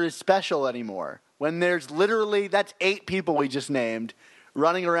Peter is special anymore. When there's literally, that's 8 people we just named,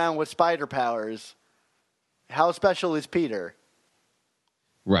 running around with spider powers. How special is Peter?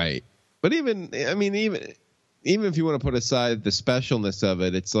 Right. But even even if you want to put aside the specialness of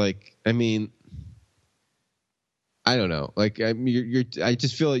it, it's like, I mean, I don't know. Like, I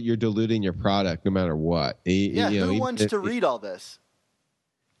just feel like you're diluting your product no matter what. Yeah, You know, who even wants to read all this?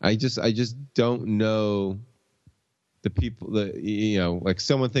 I just don't know the people that, you know, like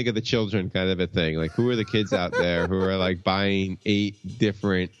someone think of the children kind of a thing. Like, who are the kids out there who are like buying 8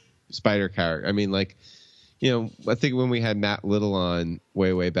 different Spider characters? I mean, like, you know, I think when we had Matt Little on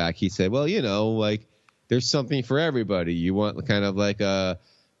way back, he said, well, you know, like, there's something for everybody. You want kind of like the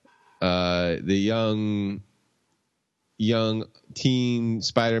young teen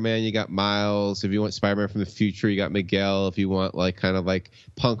Spider-Man, you got Miles. If you want Spider-Man from the future, you got Miguel. If you want like kind of like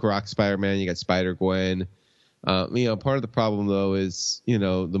punk rock Spider-Man, you got Spider-Gwen. You know, part of the problem though is, you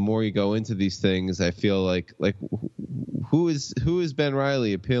know, the more you go into these things, I feel like who is Ben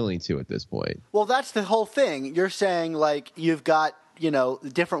Reilly appealing to at this point? Well, that's the whole thing. You're saying like you've got, you know, a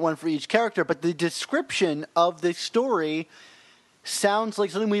different one for each character, but the description of the story sounds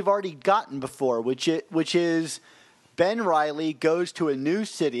like something we've already gotten before, which is Ben Reilly goes to a new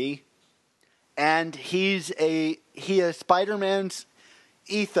city, and he has Spider-Man's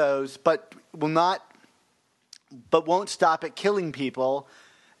ethos, but won't stop at killing people,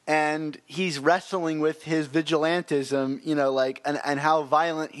 and he's wrestling with his vigilantism, you know, like and how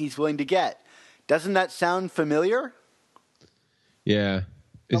violent he's willing to get. Doesn't that sound familiar? Yeah.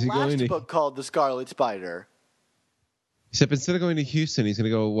 The last book called The Scarlet Spider. Except instead of going to Houston, he's going to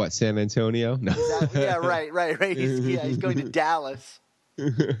go, what, San Antonio? No. Yeah, right. He's going to Dallas.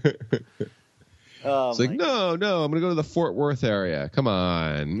 It's like, no, I'm going to go to the Fort Worth area. Come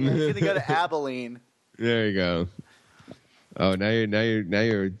on. He's going to go to Abilene. There you go. Oh, now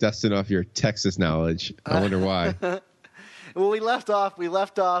you're dusting off your Texas knowledge. I wonder why. Well, we left off.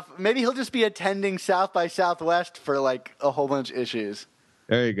 Maybe he'll just be attending South by Southwest for like a whole bunch of issues.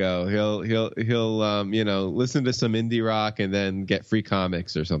 There you go. He'll you know, listen to some indie rock and then get free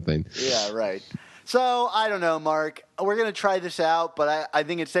comics or something. Yeah, right. So I don't know, Mark. We're gonna try this out, but I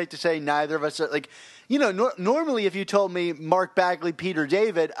think it's safe to say neither of us are like, you know, normally if you told me Mark Bagley, Peter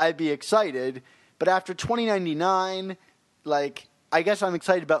David, I'd be excited. But after 2099, like, I guess I'm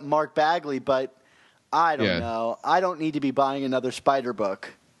excited about Mark Bagley, but I don't know. I don't need to be buying another Spider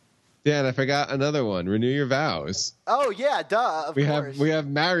book. Yeah, and I forgot another one. Renew Your Vows. Oh yeah, duh. Of course. We have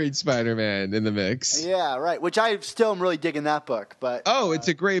married Spider-Man in the mix. Yeah, right. Which I still am really digging that book. But it's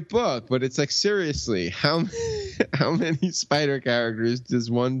a great book, but it's like, seriously, how many Spider characters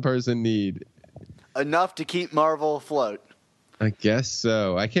does one person need? Enough to keep Marvel afloat. I guess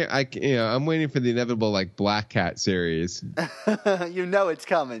so. I'm waiting for the inevitable like Black Cat series. You know it's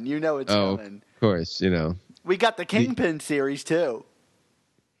coming. Coming. Of course, you know. We got the Kingpin series too.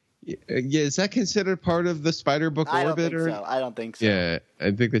 Yeah, is that considered part of the Spider book orbit? I don't think so. Yeah, I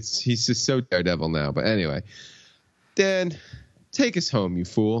think he's just so Daredevil now. But anyway, Dan, take us home, you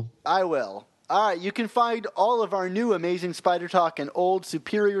fool. I will. All right, you can find all of our new Amazing Spider Talk and old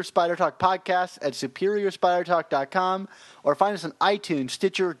Superior Spider Talk podcasts at superiorspidertalk.com, or find us on iTunes,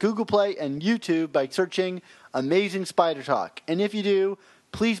 Stitcher, Google Play, and YouTube by searching Amazing Spider Talk. And if you do,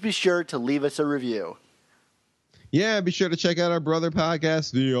 please be sure to leave us a review. Yeah, be sure to check out our brother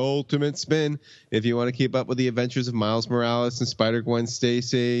podcast, The Ultimate Spin, if you want to keep up with the adventures of Miles Morales and Spider-Gwen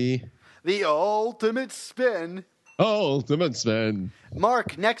Stacy. The Ultimate Spin. Ultimate Spin.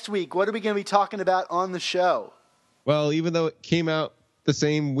 Mark, next week, what are we going to be talking about on the show? Well, even though it came out the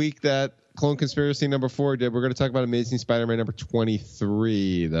same week that Clone Conspiracy number 4 did, we're going to talk about Amazing Spider-Man number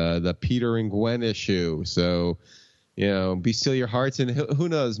 23, the Peter and Gwen issue. So, you know, be still your hearts, and who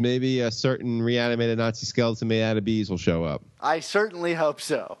knows, maybe a certain reanimated Nazi skeleton made out of bees will show up. I certainly hope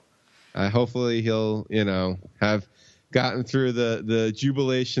so. Hopefully he'll, you know, have gotten through the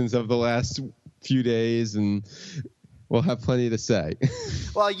jubilations of the last few days, and we'll have plenty to say.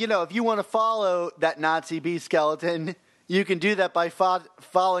 Well, you know, if you want to follow that Nazi bee skeleton, you can do that by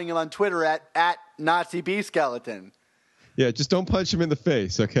following him on Twitter at Nazi bee skeleton. Yeah, just don't punch him in the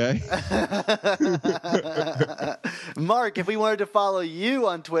face, okay? Mark, if we wanted to follow you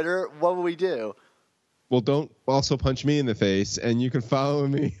on Twitter, what would we do? Well, don't also punch me in the face, and you can follow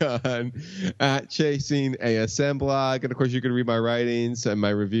me on at Chasing ASM blog, and of course you can read my writings and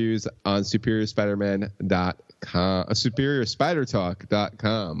my reviews on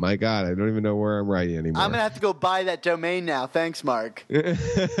superiorspidertalk.com. My God, I don't even know where I'm writing anymore. I'm gonna have to go buy that domain now. Thanks, Mark.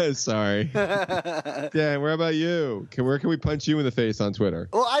 Sorry. Yeah, where about you? Where can we punch you in the face on Twitter?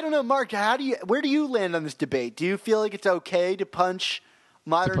 Well, I don't know, Mark. Where do you land on this debate? Do you feel like it's okay to punch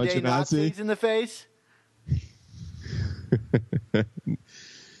modern day Nazis in the face?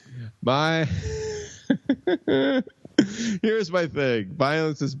 Here's my thing.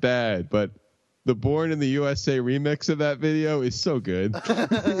 Violence is bad, but the Born in the USA remix of that video is so good.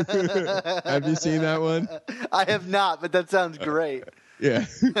 Have you seen that one? I have not, but that sounds great. Yeah.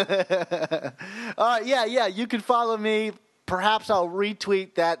 All right, yeah. You can follow me. Perhaps I'll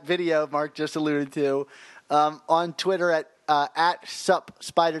retweet that video Mark just alluded to on Twitter at Sup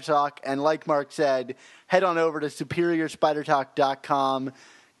Spider Talk. And like Mark said, head on over to superiorspidertalk.com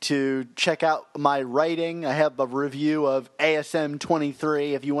to check out my writing. I have a review of ASM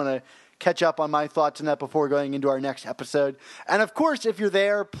 23 if you want to catch up on my thoughts on that before going into our next episode. And of course, if you're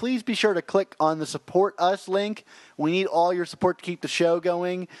there, please be sure to click on the Support Us link. We need all your support to keep the show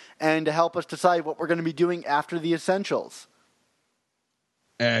going and to help us decide what we're going to be doing after the Essentials.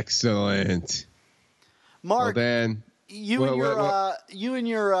 Excellent. Mark, well, then, you and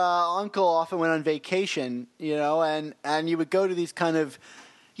your uncle often went on vacation, and you would go to these kind of,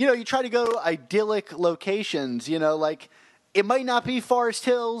 you try to go to idyllic locations, like it might not be Forest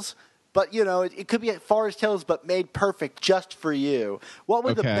Hills, but, it could be at Forest Hills, but made perfect just for you. What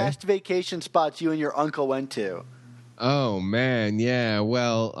were the best vacation spots you and your uncle went to? Oh, man, yeah.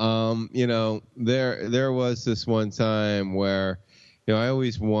 Well, there was this one time where, I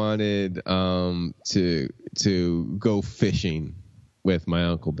always wanted to go fishing with my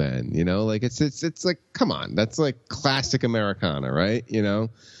Uncle Ben. Like it's like, come on, that's like classic Americana, right?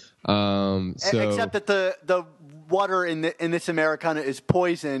 Except that the water in this Americana is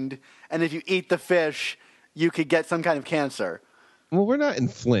poisoned, and if you eat the fish, you could get some kind of cancer. Well, we're not in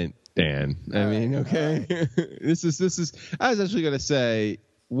Flint, Dan. Okay. This is. I was actually going to say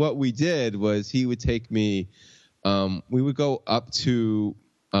what we did was he would take me. We would go up to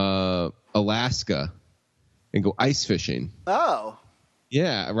Alaska and go ice fishing. Oh.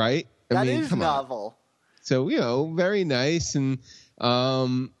 Yeah. Right. That is novel. So very nice, and we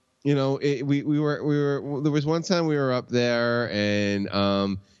were. There was one time we were up there, and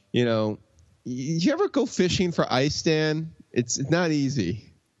you ever go fishing for ice, Dan? It's not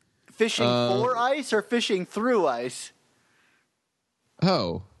easy. Fishing for ice or fishing through ice?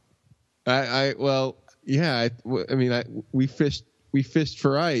 Oh, we fished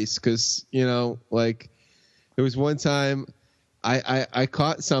for ice because like there was one time I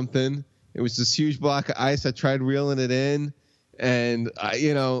caught something. It was this huge block of ice. I tried reeling it in, and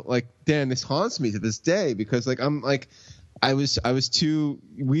Dan, this haunts me to this day because I was too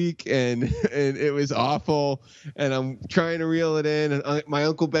weak and it was awful, and I'm trying to reel it in, and my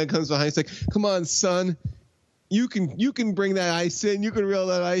Uncle Ben comes behind. He's like, "Come on, son. You can bring that ice in. You can reel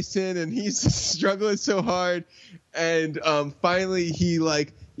that ice in," and he's struggling so hard. And finally, he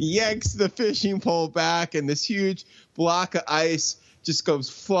yanks the fishing pole back, and this huge block of ice just goes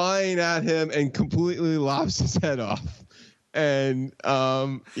flying at him and completely lops his head off. And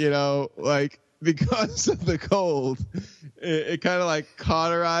because of the cold, it kind of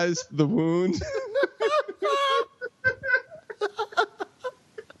cauterized the wound.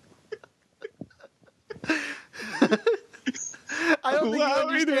 I don't think you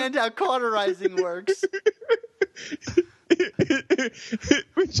understand how cauterizing works.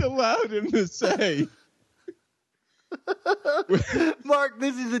 Which allowed him to say, "Mark,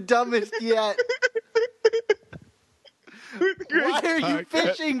 this is the dumbest yet. Why are you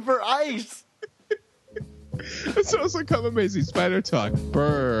fishing for ice?" It's also come Amazing Spider Talk.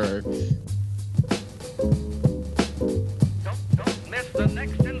 Brr.